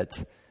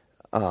that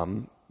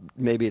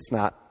maybe it's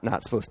not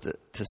supposed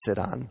to sit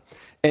on.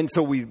 And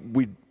so we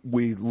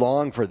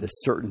long for this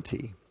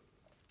certainty.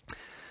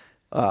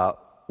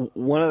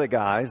 One of the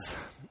guys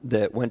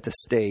that went to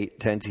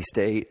NC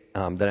State,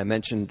 that I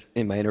mentioned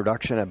in my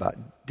introduction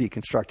about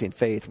deconstructing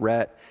faith,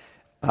 Rhett,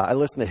 I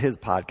listened to his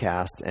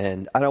podcast,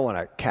 and I don't want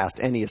to cast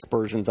any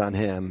aspersions on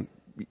him.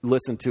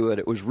 Listen to it.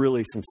 It was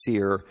really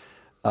sincere.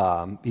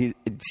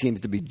 It seems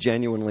to be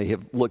genuinely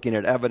looking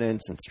at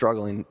evidence and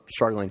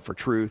struggling for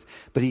truth.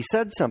 But he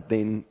said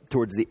something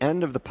towards the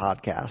end of the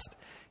podcast.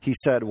 He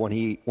said when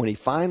he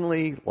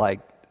finally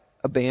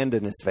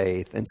abandoned his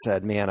faith and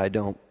said, "Man, I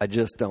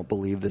just don't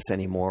believe this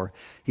anymore."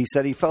 He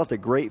said he felt a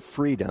great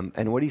freedom,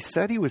 and what he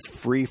said he was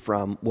free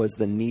from was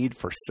the need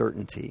for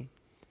certainty.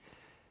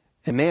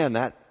 And man,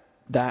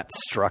 that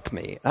struck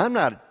me. I'm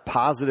not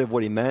positive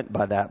what he meant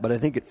by that, but I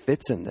think it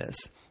fits in this.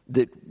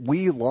 That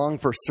we long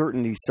for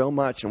certainty so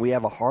much, and we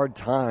have a hard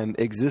time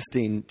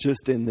existing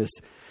just in this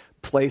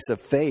place of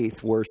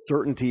faith where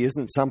certainty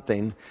isn't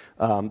something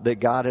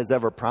that God has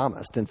ever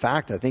promised. In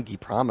fact, I think he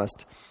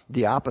promised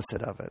the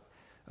opposite of it.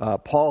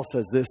 Paul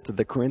says this to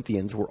the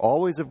Corinthians: "We're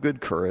always of good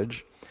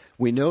courage.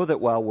 We know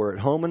that while we're at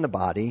home in the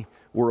body,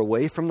 we're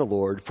away from the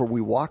Lord, for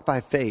we walk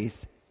by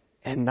faith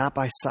and not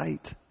by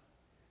sight."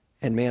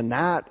 And man,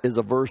 that is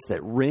a verse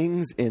that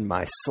rings in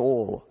my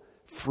soul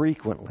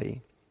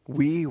frequently.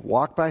 We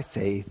walk by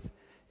faith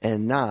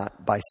and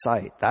not by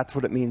sight. That's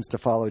what it means to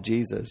follow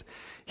Jesus.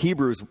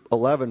 Hebrews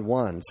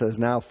 11:1 says,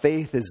 now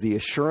faith is the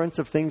assurance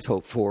of things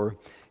hoped for.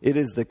 It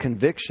is the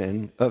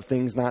conviction of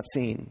things not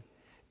seen.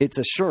 It's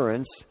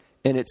assurance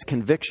and it's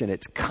conviction.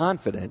 It's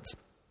confidence,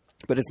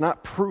 but it's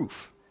not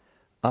proof.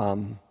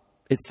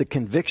 It's the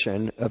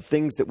conviction of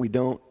things that we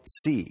don't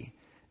see.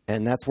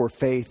 And that's where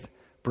faith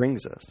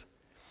brings us.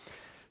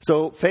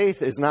 So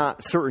faith is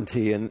not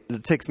certainty. And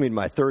it takes me to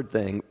my third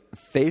thing.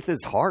 Faith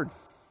is hard.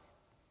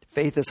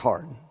 Faith is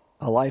hard.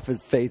 A life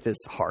of faith is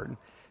hard.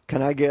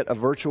 Can I get a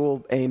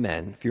virtual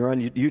amen? If you're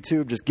on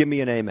YouTube, just give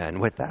me an amen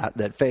with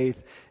that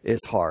faith is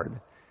hard.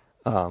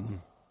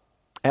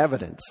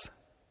 Evidence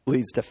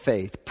leads to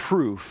faith.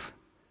 Proof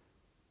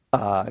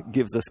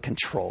gives us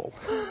control.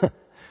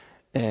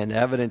 And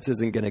evidence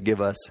isn't going to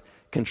give us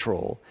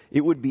control. It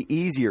would be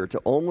easier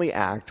to only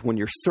act when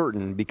you're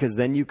certain, because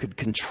then you could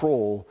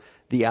control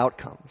the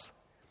outcomes.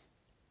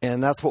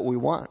 And that's what we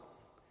want.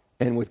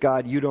 And with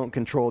God, you don't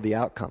control the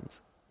outcomes.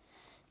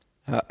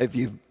 If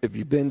you've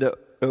been to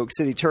Oak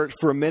City Church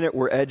for a minute,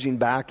 we're edging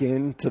back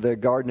into the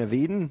Garden of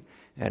Eden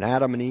and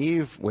Adam and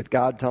Eve, with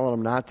God telling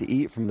them not to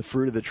eat from the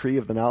fruit of the tree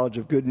of the knowledge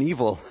of good and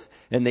evil.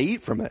 And they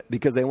eat from it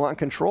because they want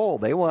control.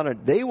 They want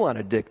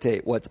to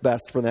dictate what's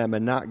best for them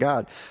and not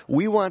God.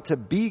 We want to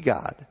be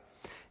God.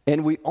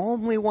 And we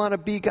only want to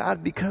be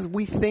God because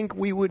we think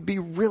we would be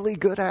really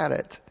good at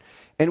it.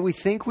 And we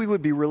think we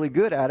would be really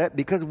good at it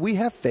because we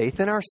have faith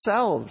in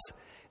ourselves.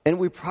 And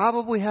we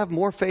probably have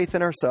more faith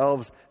in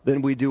ourselves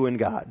than we do in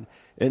God.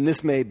 And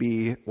this may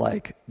be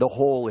like the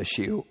whole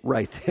issue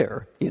right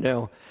there,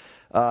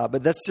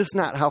 But that's just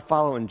not how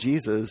following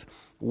Jesus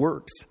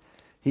works.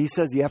 He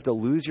says you have to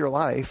lose your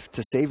life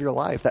to save your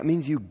life. That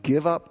means you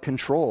give up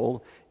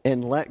control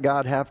and let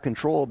God have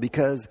control,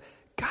 because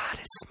God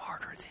is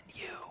smarter than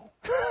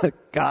you.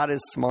 God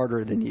is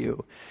smarter than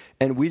you.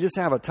 And we just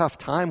have a tough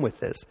time with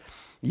this.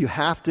 You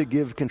have to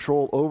give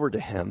control over to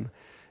him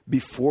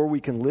before we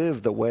can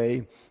live the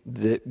way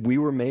that we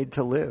were made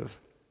to live.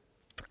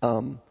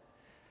 So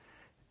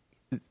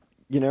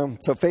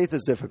faith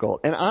is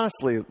difficult. And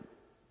honestly,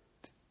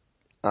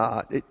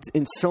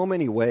 in so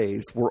many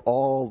ways, we're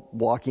all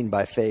walking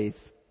by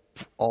faith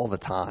all the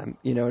time.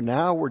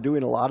 Now we're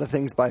doing a lot of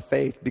things by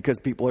faith because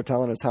people are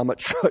telling us how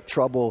much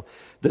trouble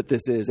that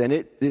this is.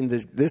 And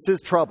this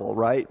is trouble,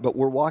 right? But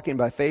we're walking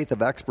by faith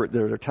of experts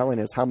that are telling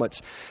us how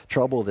much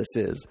trouble this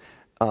is.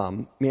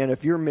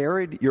 If you're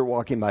married, you're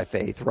walking by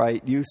faith,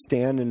 right? You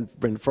stand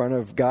in front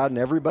of God and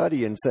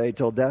everybody and say,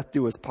 till death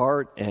do us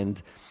part.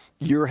 And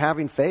you're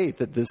having faith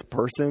that this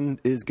person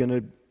is going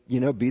to,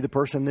 be the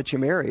person that you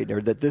married,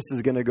 or that this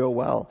is going to go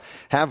well.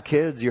 Have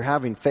kids, you're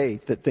having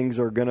faith that things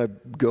are going to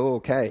go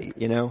okay.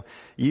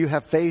 You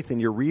have faith in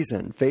your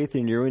reason, faith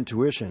in your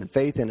intuition,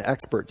 faith in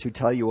experts who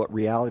tell you what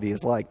reality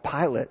is like.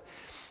 Pilate,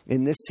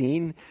 in this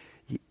scene,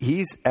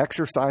 he's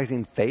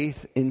exercising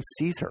faith in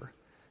Caesar,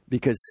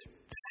 because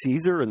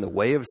Caesar and the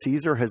way of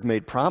Caesar has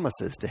made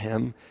promises to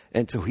him.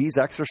 And so he's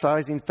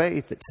exercising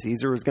faith that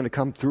Caesar is going to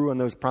come through on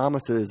those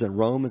promises, and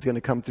Rome is going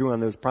to come through on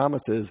those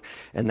promises.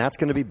 And that's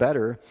going to be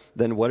better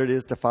than what it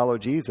is to follow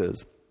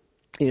Jesus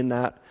in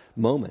that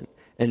moment.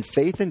 And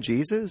faith in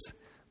Jesus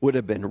would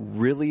have been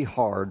really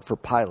hard for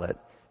Pilate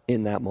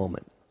in that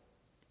moment.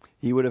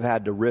 He would have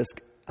had to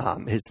risk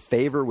his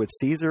favor with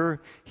Caesar.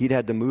 He'd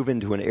had to move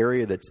into an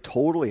area that's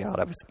totally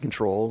out of his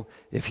control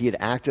if he had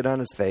acted on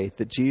his faith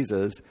that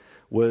Jesus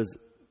was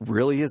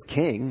really his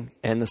king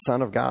and the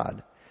Son of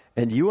God.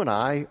 And you and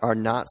I are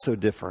not so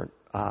different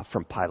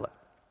from Pilate.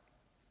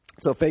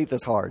 So faith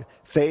is hard.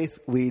 Faith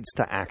leads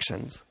to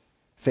actions.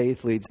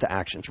 Faith leads to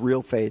actions.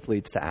 Real faith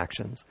leads to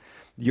actions.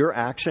 Your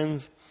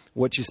actions,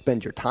 what you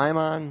spend your time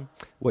on,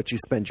 what you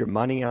spend your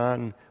money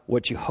on,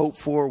 what you hope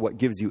for, what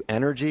gives you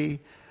energy,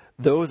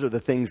 those are the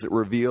things that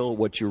reveal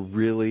what you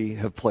really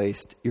have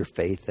placed your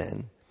faith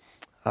in.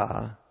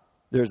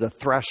 There's a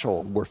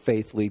threshold where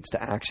faith leads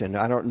to action.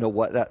 I don't know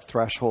what that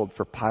threshold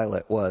for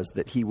Pilate was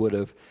that he would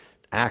have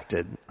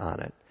acted on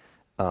it.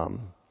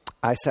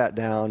 I sat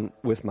down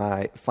with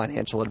my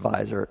financial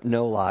advisor,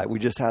 no lie. We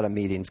just had a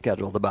meeting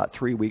scheduled about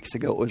 3 weeks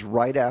ago. It was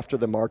right after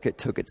the market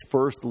took its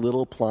first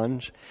little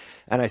plunge.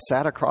 And I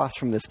sat across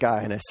from this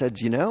guy and I said,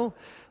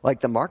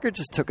 the market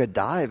just took a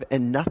dive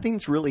and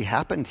nothing's really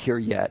happened here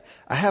yet.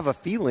 I have a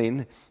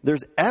feeling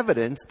there's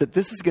evidence that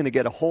this is going to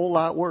get a whole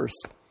lot worse.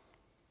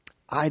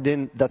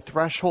 The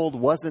threshold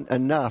wasn't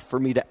enough for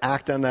me to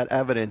act on that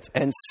evidence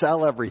and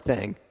sell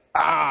everything.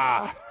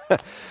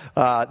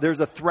 There's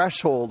a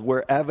threshold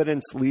where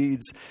evidence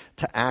leads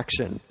to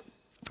action.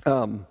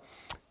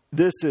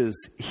 This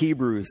is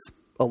Hebrews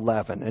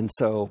 11. And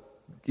so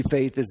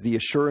faith is the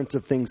assurance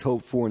of things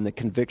hoped for and the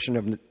conviction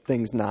of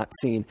things not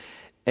seen.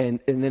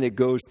 And then it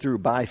goes through,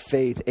 by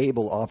faith,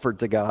 Abel offered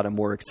to God a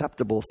more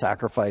acceptable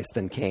sacrifice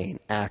than Cain.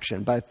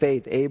 Action. By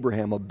faith,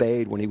 Abraham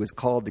obeyed when he was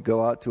called to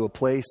go out to a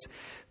place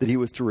that he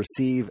was to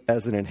receive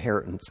as an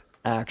inheritance.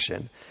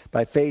 Action.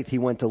 By faith, he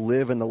went to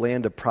live in the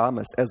land of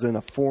promise, as in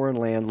a foreign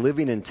land,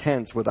 living in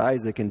tents with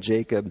Isaac and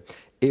Jacob,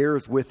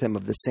 heirs with him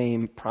of the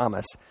same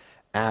promise.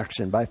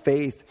 Action. By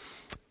faith,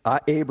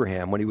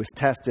 Abraham, when he was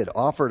tested,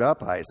 offered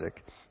up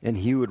Isaac, and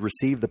he would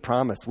receive the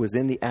promise, was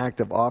in the act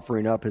of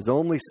offering up his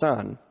only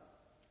son.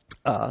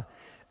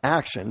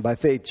 Action. By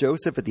faith,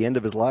 Joseph, at the end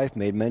of his life,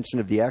 made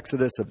mention of the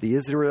exodus of the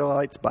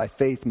Israelites. By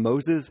faith,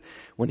 Moses,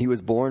 when he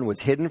was born,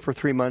 was hidden for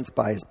 3 months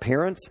by his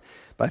parents.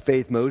 By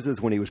faith, Moses,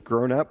 when he was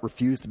grown up,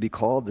 refused to be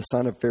called the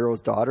son of Pharaoh's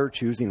daughter,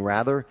 choosing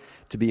rather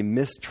to be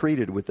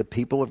mistreated with the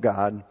people of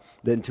God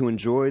than to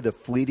enjoy the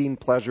fleeting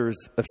pleasures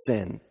of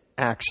sin.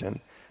 Action.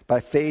 By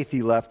faith,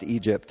 he left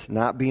Egypt,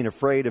 not being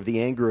afraid of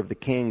the anger of the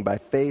king. By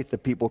faith, the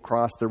people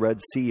crossed the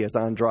Red Sea as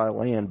on dry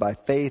land. By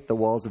faith, the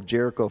walls of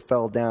Jericho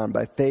fell down.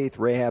 By faith,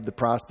 Rahab the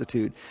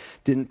prostitute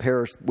didn't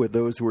perish with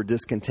those who were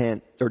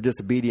discontent or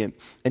disobedient.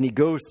 And he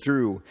goes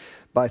through.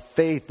 By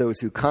faith, those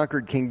who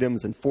conquered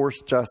kingdoms,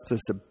 enforced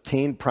justice,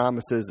 obtained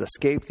promises,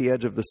 escaped the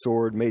edge of the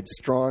sword, made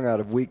strong out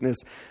of weakness,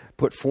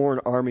 put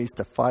foreign armies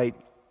to flight.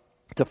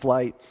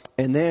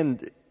 And then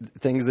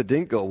things that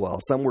didn't go well.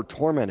 Some were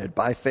tormented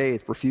by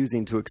faith,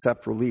 refusing to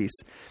accept release.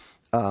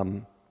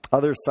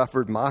 Others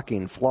suffered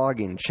mocking,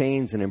 flogging,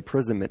 chains, and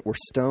imprisonment, were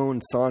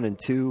stoned, sawn in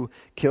two,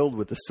 killed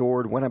with the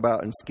sword, went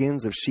about in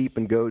skins of sheep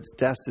and goats,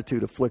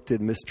 destitute,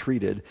 afflicted,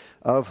 mistreated,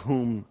 of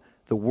whom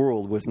the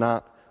world was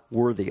not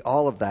worthy.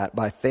 All of that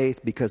by faith,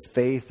 because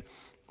faith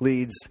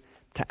leads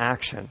to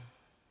action.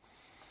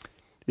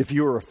 If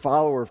you are a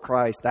follower of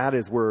Christ, that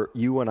is where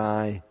you and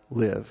I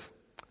live.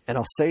 And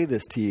I'll say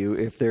this to you,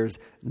 if there's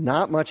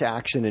not much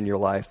action in your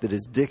life that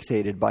is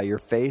dictated by your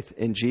faith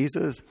in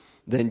Jesus,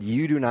 then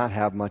you do not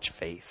have much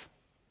faith.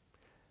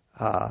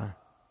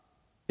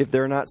 If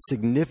there are not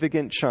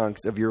significant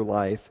chunks of your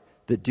life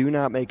that do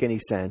not make any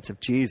sense, if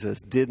Jesus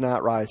did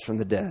not rise from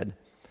the dead,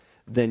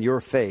 then your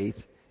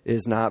faith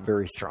is not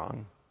very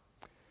strong.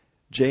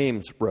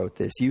 James wrote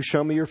this, "You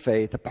show me your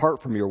faith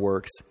apart from your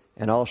works,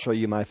 and I'll show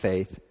you my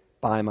faith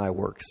by my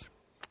works."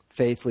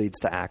 Faith leads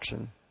to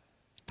action.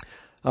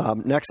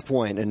 Next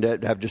point, and I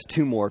have just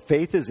two more.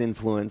 Faith is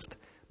influenced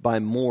by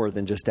more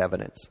than just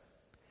evidence.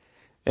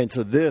 And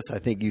so this, I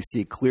think you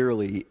see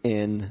clearly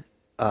in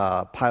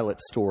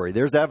Pilate's story.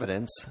 There's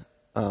evidence.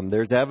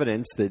 There's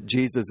evidence that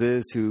Jesus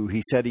is who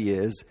he said he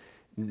is.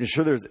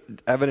 Sure, there's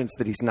evidence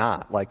that he's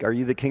not. Like, are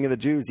you the king of the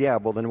Jews? Yeah,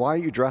 well, then why are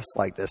you dressed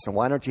like this? And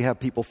why don't you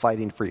have people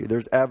fighting for you?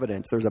 There's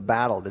evidence. There's a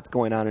battle that's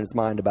going on in his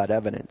mind about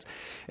evidence.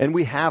 And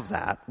we have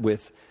that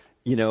with,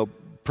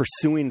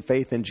 pursuing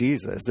faith in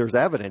Jesus. There's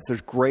evidence.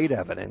 There's great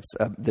evidence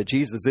that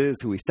Jesus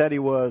is who he said he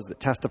was, that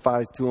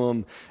testifies to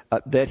him,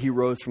 that he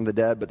rose from the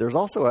dead. But there's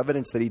also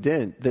evidence that he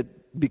didn't, that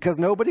because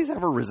nobody's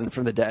ever risen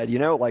from the dead,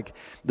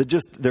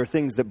 there are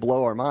things that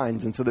blow our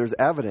minds. And so there's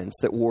evidence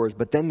that wars,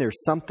 but then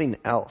there's something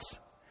else.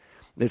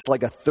 It's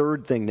like a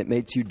third thing that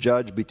makes you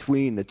judge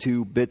between the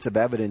two bits of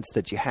evidence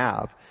that you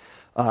have.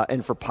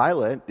 And for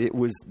Pilate, it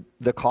was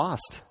the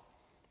cost.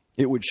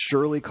 It would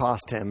surely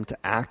cost him to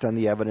act on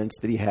the evidence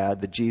that he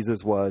had, that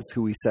Jesus was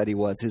who he said he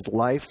was. His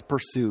life's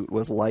pursuit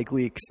was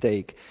likely at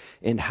stake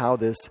in how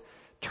this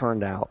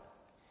turned out.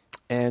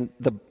 And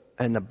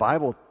the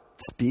Bible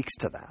speaks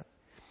to that.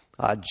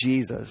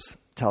 Jesus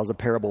tells a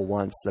parable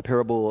once, the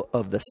parable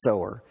of the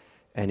sower.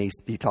 And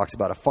he talks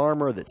about a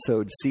farmer that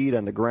sowed seed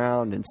on the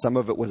ground, and some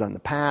of it was on the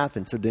path,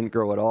 and so it didn't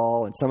grow at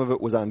all. And some of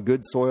it was on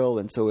good soil,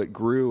 and so it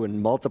grew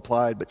and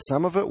multiplied. But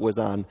some of it was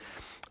on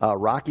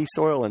rocky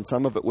soil, and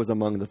some of it was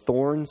among the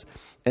thorns,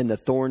 and the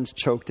thorns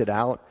choked it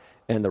out,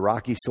 and the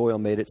rocky soil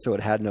made it so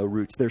it had no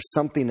roots. There's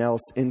something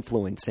else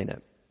influencing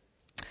it.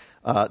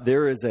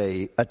 There is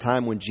a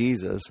time when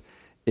Jesus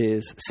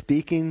is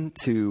speaking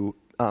to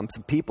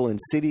some people in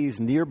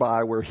cities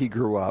nearby where he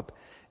grew up,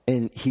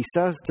 and he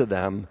says to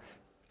them,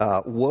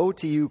 "Woe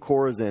to you,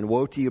 Chorazin!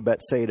 Woe to you,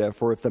 Bethsaida!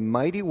 For if the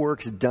mighty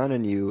works done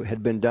in you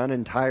had been done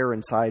in Tyre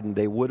and Sidon,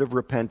 they would have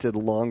repented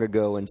long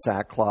ago in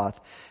sackcloth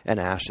and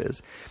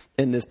ashes."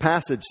 And this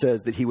passage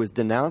says that he was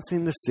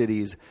denouncing the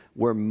cities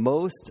where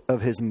most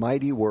of his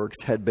mighty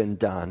works had been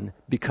done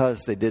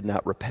because they did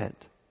not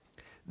repent.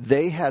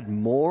 They had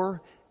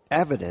more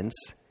evidence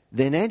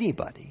than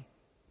anybody,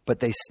 but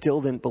they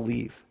still didn't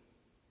believe.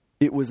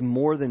 It was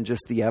more than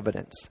just the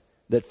evidence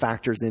that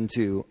factors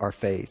into our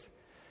faith.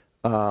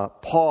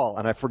 Paul,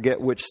 and I forget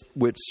which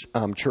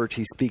church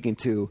he's speaking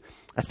to.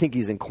 I think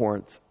he's in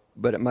Corinth,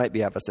 but it might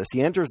be Ephesus.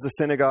 He enters the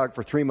synagogue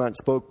for 3 months,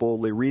 spoke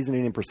boldly,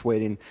 reasoning and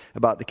persuading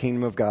about the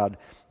kingdom of God.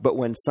 But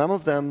when some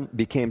of them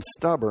became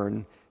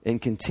stubborn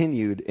and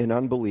continued in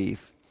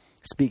unbelief,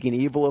 speaking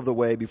evil of the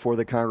way before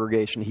the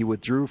congregation, he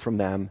withdrew from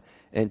them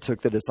and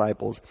took the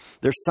disciples.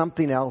 There's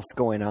something else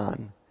going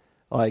on.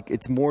 Like,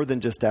 it's more than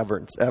just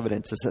evidence.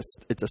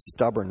 It's a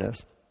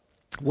stubbornness.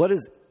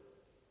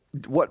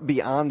 What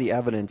beyond the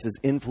evidence is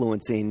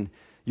influencing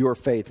your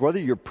faith? Whether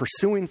you're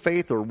pursuing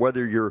faith or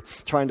whether you're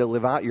trying to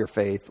live out your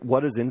faith,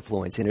 what is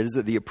influencing it? Is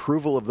it the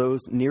approval of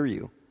those near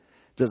you?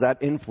 Does that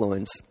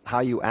influence how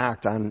you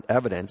act on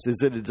evidence?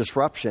 Is it a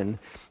disruption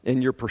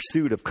in your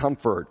pursuit of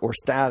comfort or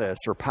status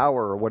or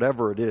power or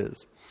whatever it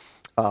is?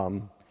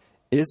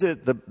 Is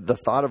it the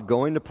thought of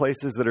going to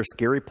places that are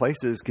scary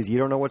places because you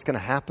don't know what's going to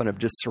happen, of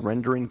just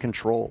surrendering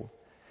control?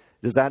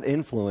 Does that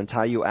influence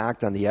how you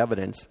act on the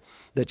evidence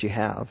that you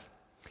have?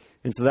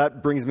 And so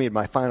that brings me to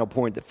my final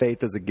point, that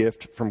faith is a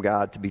gift from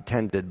God to be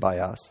tended by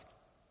us.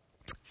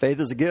 Faith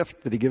is a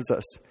gift that he gives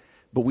us,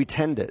 but we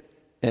tend it,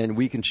 and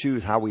we can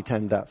choose how we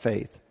tend that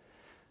faith.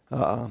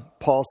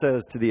 Paul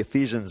says to the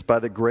Ephesians, by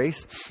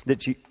grace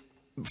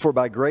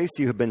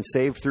you have been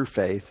saved through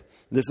faith.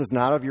 This is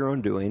not of your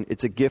own doing.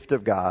 It's a gift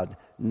of God,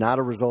 not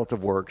a result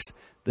of works,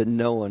 that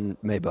no one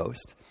may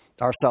boast.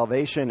 Our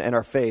salvation and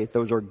our faith,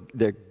 those are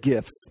the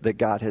gifts that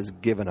God has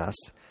given us.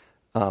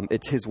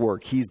 It's his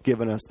work. He's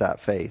given us that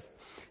faith.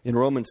 In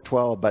Romans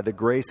 12, by the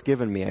grace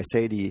given me, I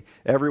say to you,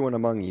 everyone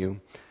among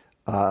you,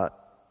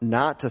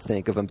 not to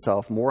think of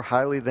himself more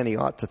highly than he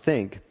ought to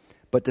think,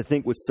 but to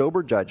think with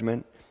sober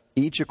judgment,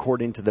 each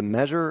according to the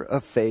measure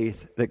of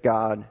faith that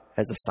God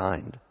has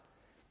assigned.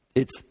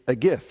 It's a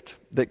gift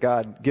that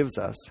God gives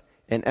us,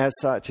 and as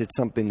such, it's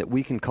something that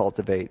we can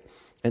cultivate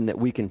and that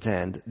we can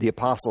tend. The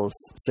apostles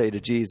say to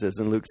Jesus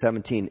in Luke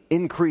 17,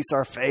 increase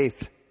our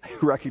faith.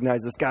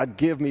 Recognize this, God,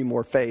 give me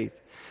more faith.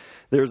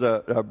 There's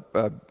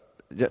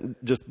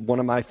just one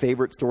of my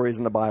favorite stories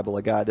in the Bible,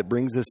 a guy that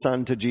brings his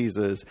son to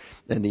Jesus,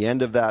 and the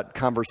end of that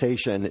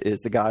conversation is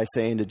the guy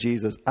saying to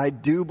Jesus, I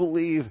do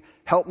believe,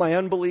 help my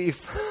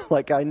unbelief.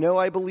 Like, I know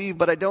I believe,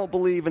 but I don't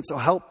believe, and so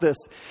help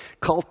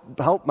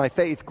my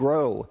faith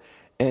grow.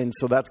 And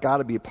so that's got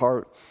to be a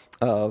part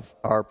of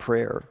our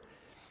prayer.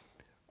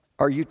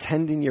 Are you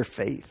tending your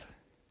faith?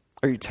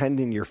 Are you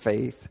tending your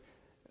faith?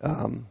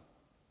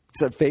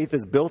 So faith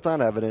is built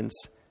on evidence,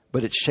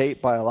 but it's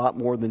shaped by a lot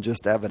more than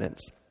just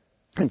evidence.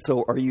 And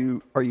so are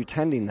you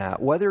tending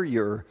that? Whether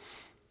you're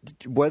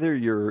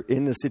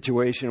in the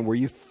situation where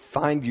you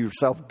find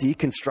yourself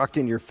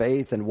deconstructing your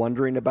faith and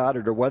wondering about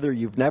it, or whether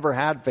you've never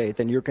had faith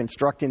and you're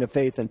constructing a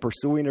faith and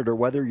pursuing it, or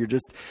whether you're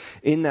just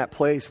in that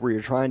place where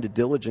you're trying to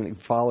diligently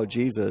follow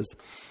Jesus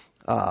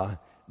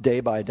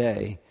day by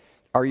day,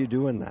 are you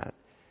doing that?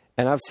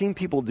 And I've seen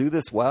people do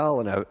this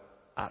well, and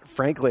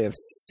frankly, I've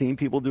seen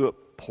people do it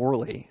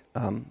poorly.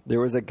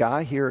 There was a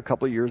guy here a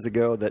couple of years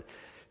ago that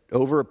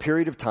over a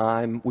period of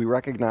time, we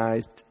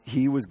recognized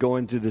he was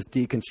going through this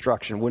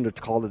deconstruction, wouldn't have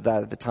called it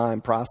that at the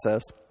time,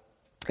 process.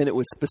 And it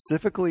was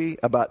specifically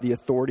about the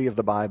authority of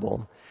the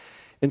Bible.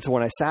 And so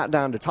when I sat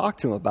down to talk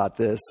to him about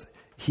this,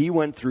 he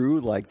went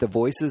through like the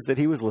voices that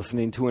he was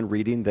listening to and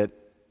reading that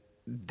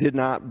did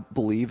not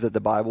believe that the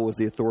Bible was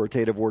the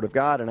authoritative word of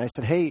God. And I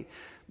said, hey,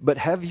 but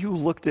have you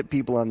looked at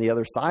people on the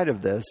other side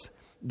of this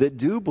that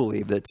do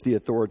believe that it's the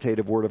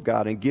authoritative word of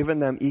God and given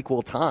them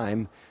equal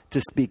time to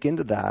speak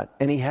into that?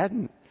 And he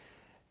hadn't.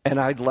 And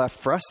I'd left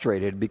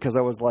frustrated because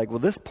I was like, well,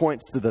 this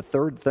points to the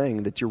third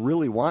thing that you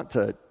really want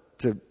to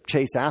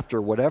chase after,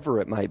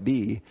 whatever it might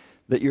be,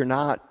 that you're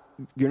not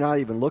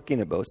even looking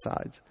at both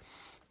sides.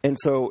 And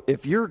so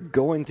if you're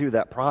going through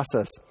that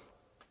process,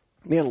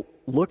 man,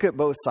 look at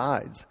both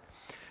sides.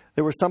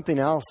 There was something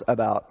else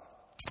about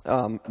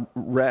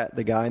Rhett,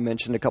 the guy I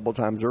mentioned a couple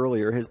times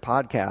earlier. His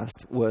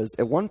podcast was,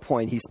 at one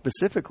point, he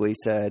specifically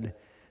said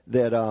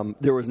that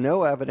there was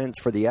no evidence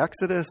for the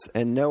Exodus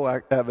and no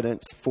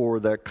evidence for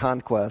the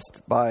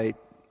conquest by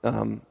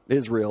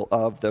Israel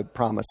of the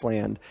Promised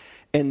Land.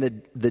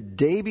 And the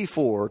day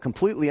before,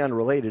 completely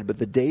unrelated, but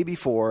the day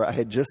before, I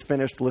had just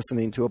finished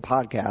listening to a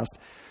podcast,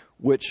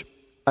 which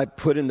I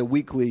put in the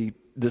weekly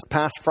this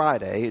past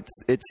Friday.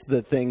 It's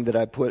the thing that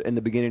I put in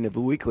the beginning of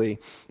the weekly,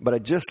 but I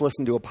just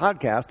listened to a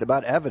podcast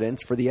about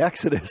evidence for the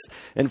Exodus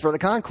and for the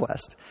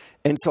conquest.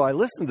 And so I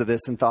listened to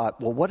this and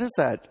thought, well, what is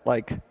that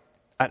like?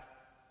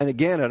 And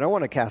again, I don't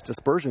want to cast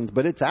aspersions,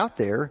 but it's out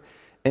there.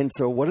 And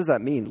so what does that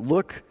mean?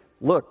 Look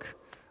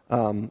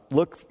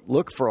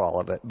for all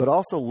of it, but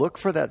also look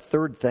for that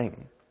third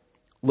thing.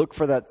 Look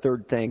for that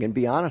third thing and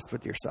be honest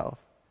with yourself.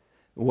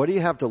 What do you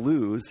have to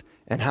lose,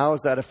 and how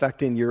is that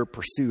affecting your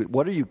pursuit?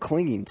 What are you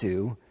clinging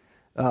to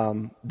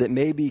that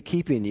may be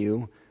keeping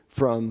you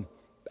from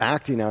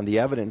acting on the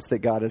evidence that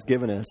God has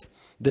given us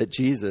that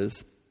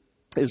Jesus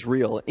is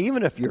real?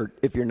 Even if you're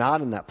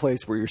not in that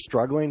place where you're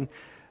struggling,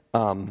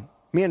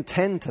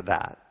 tend to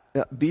that.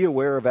 Be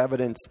aware of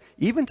evidence,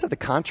 even to the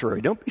contrary.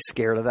 Don't be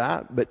scared of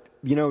that, but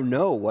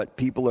know what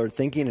people are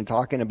thinking and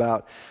talking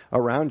about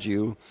around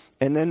you,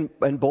 and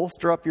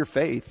bolster up your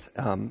faith.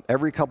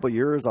 Every couple of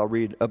years, I'll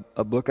read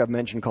a book I've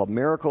mentioned called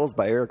Miracles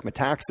by Eric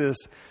Metaxas,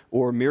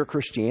 or Mere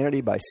Christianity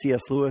by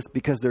C.S. Lewis,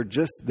 because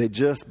they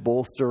just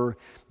bolster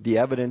the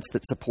evidence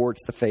that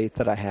supports the faith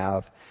that I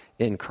have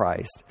in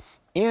Christ.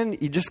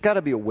 And you just got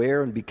to be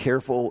aware and be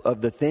careful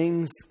of the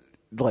things,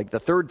 like the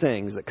third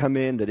things that come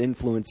in that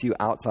influence you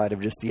outside of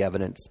just the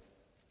evidence.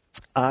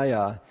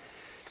 I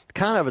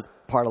kind of as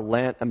part of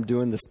Lent, I'm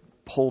doing this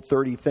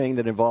Whole30 thing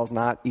that involves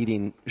not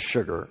eating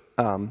sugar.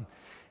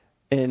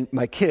 And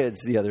my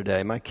kids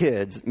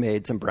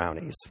made some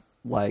brownies.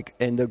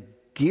 And the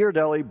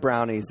Ghirardelli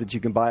brownies that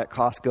you can buy at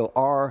Costco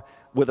are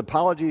with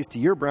apologies to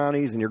your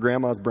brownies and your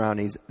grandma's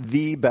brownies,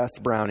 the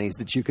best brownies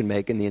that you can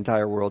make in the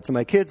entire world. So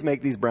my kids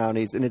make these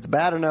brownies, and it's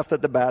bad enough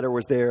that the batter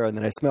was there, and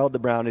then I smelled the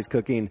brownies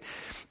cooking.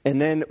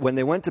 And then when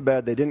they went to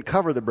bed, they didn't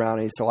cover the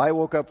brownies. So I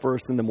woke up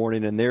first in the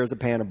morning, and there's a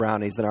pan of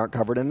brownies that aren't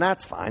covered. And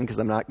that's fine, because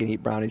I'm not going to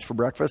eat brownies for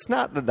breakfast.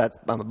 Not that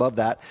I'm above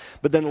that.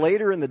 But then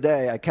later in the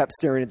day, I kept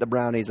staring at the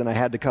brownies, and I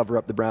had to cover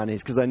up the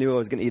brownies, because I knew I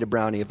was going to eat a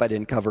brownie if I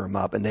didn't cover them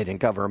up, and they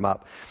didn't cover them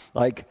up.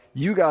 Like,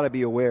 you got to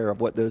be aware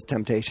of what those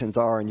temptations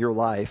are in your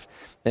life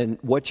and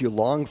what you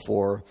long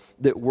for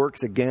that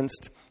works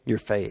against your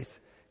faith.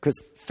 Because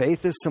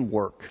faith is some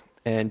work.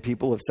 And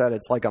people have said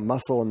it's like a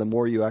muscle, and the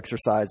more you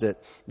exercise it,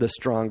 the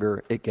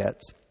stronger it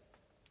gets.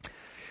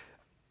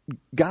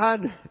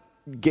 God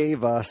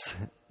gave us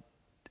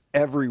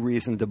every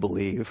reason to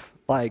believe.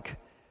 Like,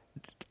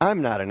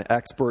 I'm not an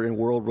expert in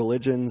world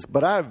religions,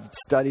 but I've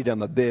studied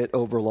them a bit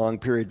over long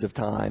periods of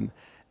time.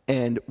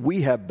 And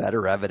we have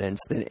better evidence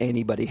than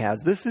anybody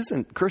has.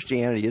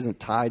 Christianity isn't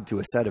tied to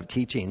a set of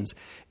teachings.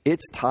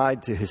 It's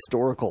tied to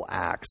historical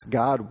acts,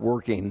 God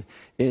working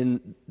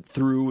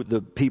through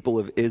the people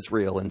of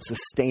Israel and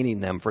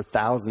sustaining them for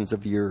thousands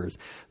of years.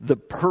 The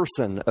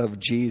person of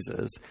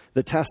Jesus,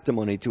 the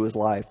testimony to his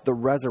life, the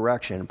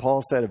resurrection.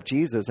 Paul said, if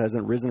Jesus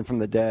hasn't risen from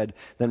the dead,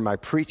 then my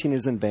preaching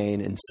is in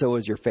vain, and so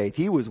is your faith.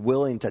 He was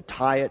willing to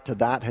tie it to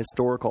that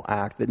historical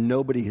act that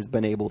nobody has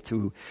been able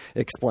to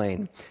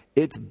explain.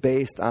 It's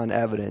based on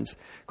evidence.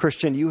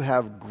 Christian, you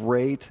have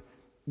great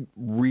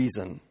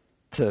reason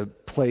to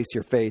place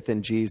your faith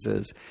in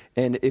Jesus.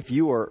 And if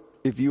you are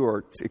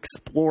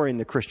exploring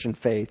the Christian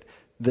faith,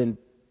 then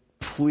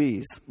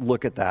please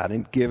look at that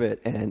and give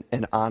it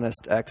an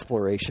honest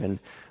exploration,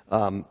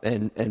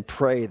 and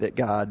pray that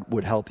God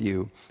would help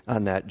you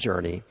on that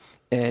journey.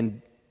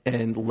 And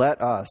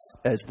let us,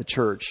 as the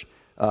church,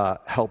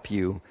 help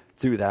you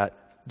through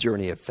that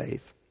journey of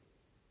faith.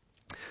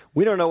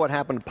 We don't know what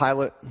happened to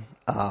Pilate.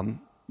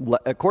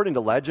 According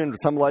to legend,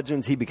 some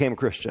legends, he became a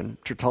Christian.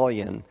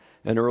 Tertullian,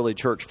 an early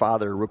church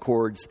father,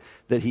 records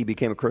that he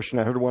became a Christian.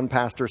 I heard one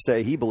pastor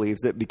say he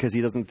believes it because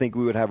he doesn't think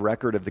we would have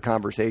record of the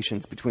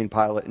conversations between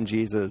Pilate and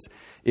Jesus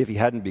if he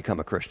hadn't become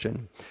a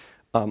Christian.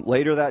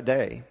 Later that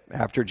day,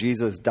 after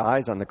Jesus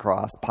dies on the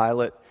cross,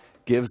 Pilate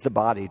gives the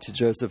body to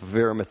Joseph of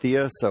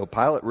Arimathea. So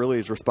Pilate really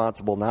is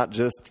responsible not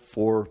just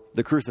for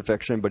the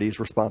crucifixion, but he's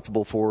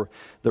responsible for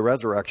the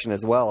resurrection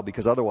as well,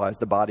 because otherwise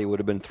the body would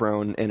have been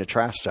thrown in a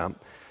trash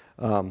dump.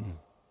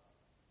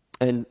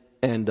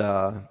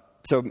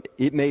 So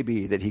it may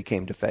be that he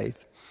came to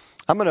faith.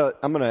 I'm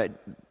gonna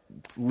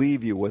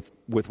leave you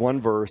with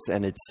one verse,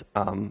 and it's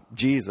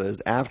Jesus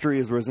after he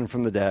is risen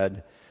from the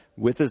dead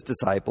with his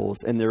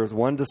disciples, and there was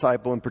one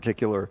disciple in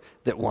particular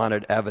that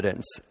wanted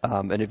evidence.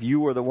 And if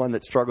you were the one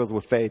that struggles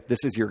with faith,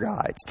 this is your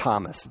guy. It's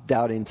Thomas,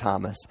 doubting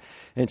Thomas.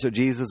 And so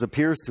Jesus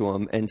appears to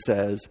him and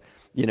says,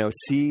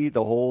 see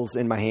the holes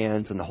in my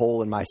hands and the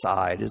hole in my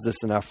side. Is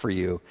this enough for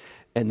you?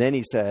 And then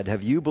he said,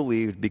 have you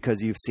believed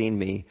because you've seen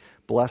me?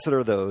 Blessed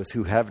are those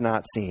who have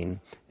not seen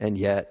and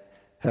yet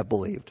have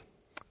believed.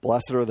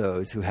 Blessed are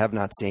those who have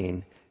not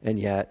seen and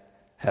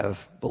yet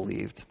have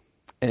believed.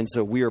 And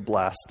so we are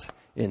blessed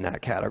in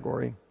that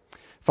category.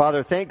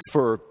 Father, thanks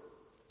for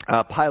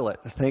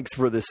Pilate. Thanks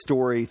for this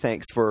story.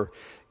 Thanks for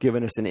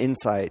giving us an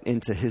insight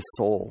into his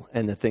soul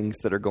and the things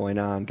that are going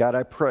on. God,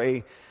 I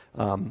pray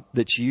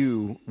that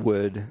you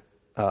would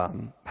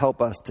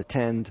help us to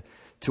tend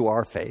to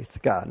our faith.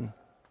 God,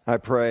 I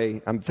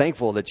pray, I'm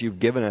thankful that you've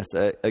given us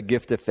a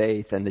gift of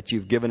faith, and that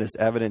you've given us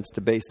evidence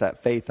to base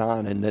that faith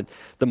on, and that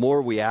the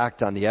more we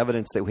act on the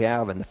evidence that we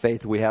have and the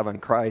faith that we have in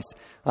Christ,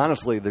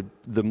 honestly,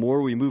 the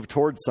more we move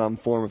towards some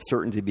form of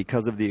certainty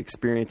because of the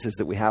experiences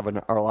that we have in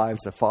our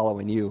lives of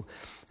following you.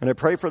 And I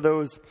pray for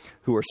those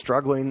who are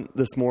struggling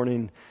this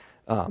morning.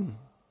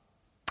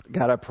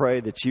 God, I pray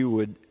that you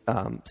would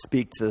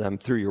speak to them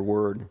through your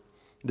word,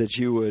 that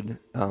you would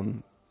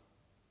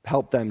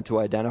help them to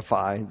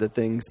identify the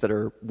things that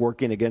are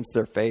working against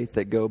their faith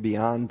that go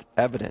beyond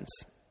evidence,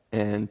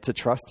 and to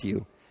trust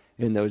you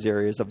in those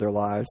areas of their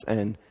lives.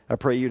 And I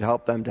pray you'd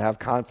help them to have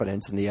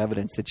confidence in the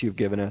evidence that you've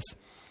given us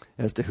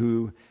as to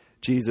who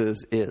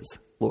Jesus is,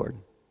 Lord.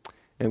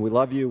 And we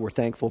love you. We're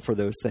thankful for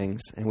those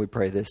things. And we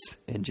pray this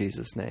in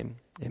Jesus' name.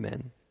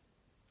 Amen.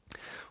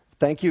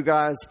 Thank you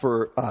guys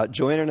for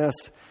joining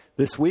us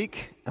this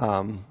week.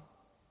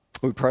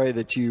 We pray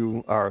that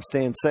you are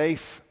staying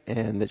safe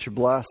and that you're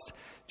blessed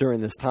during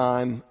this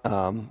time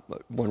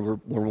when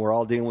we're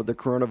all dealing with the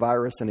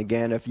coronavirus. And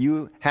again, if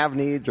you have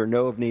needs or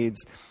know of needs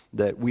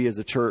that we as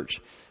a church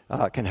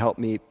can help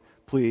meet,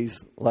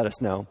 please let us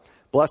know.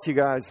 Bless you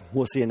guys.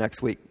 We'll see you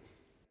next week.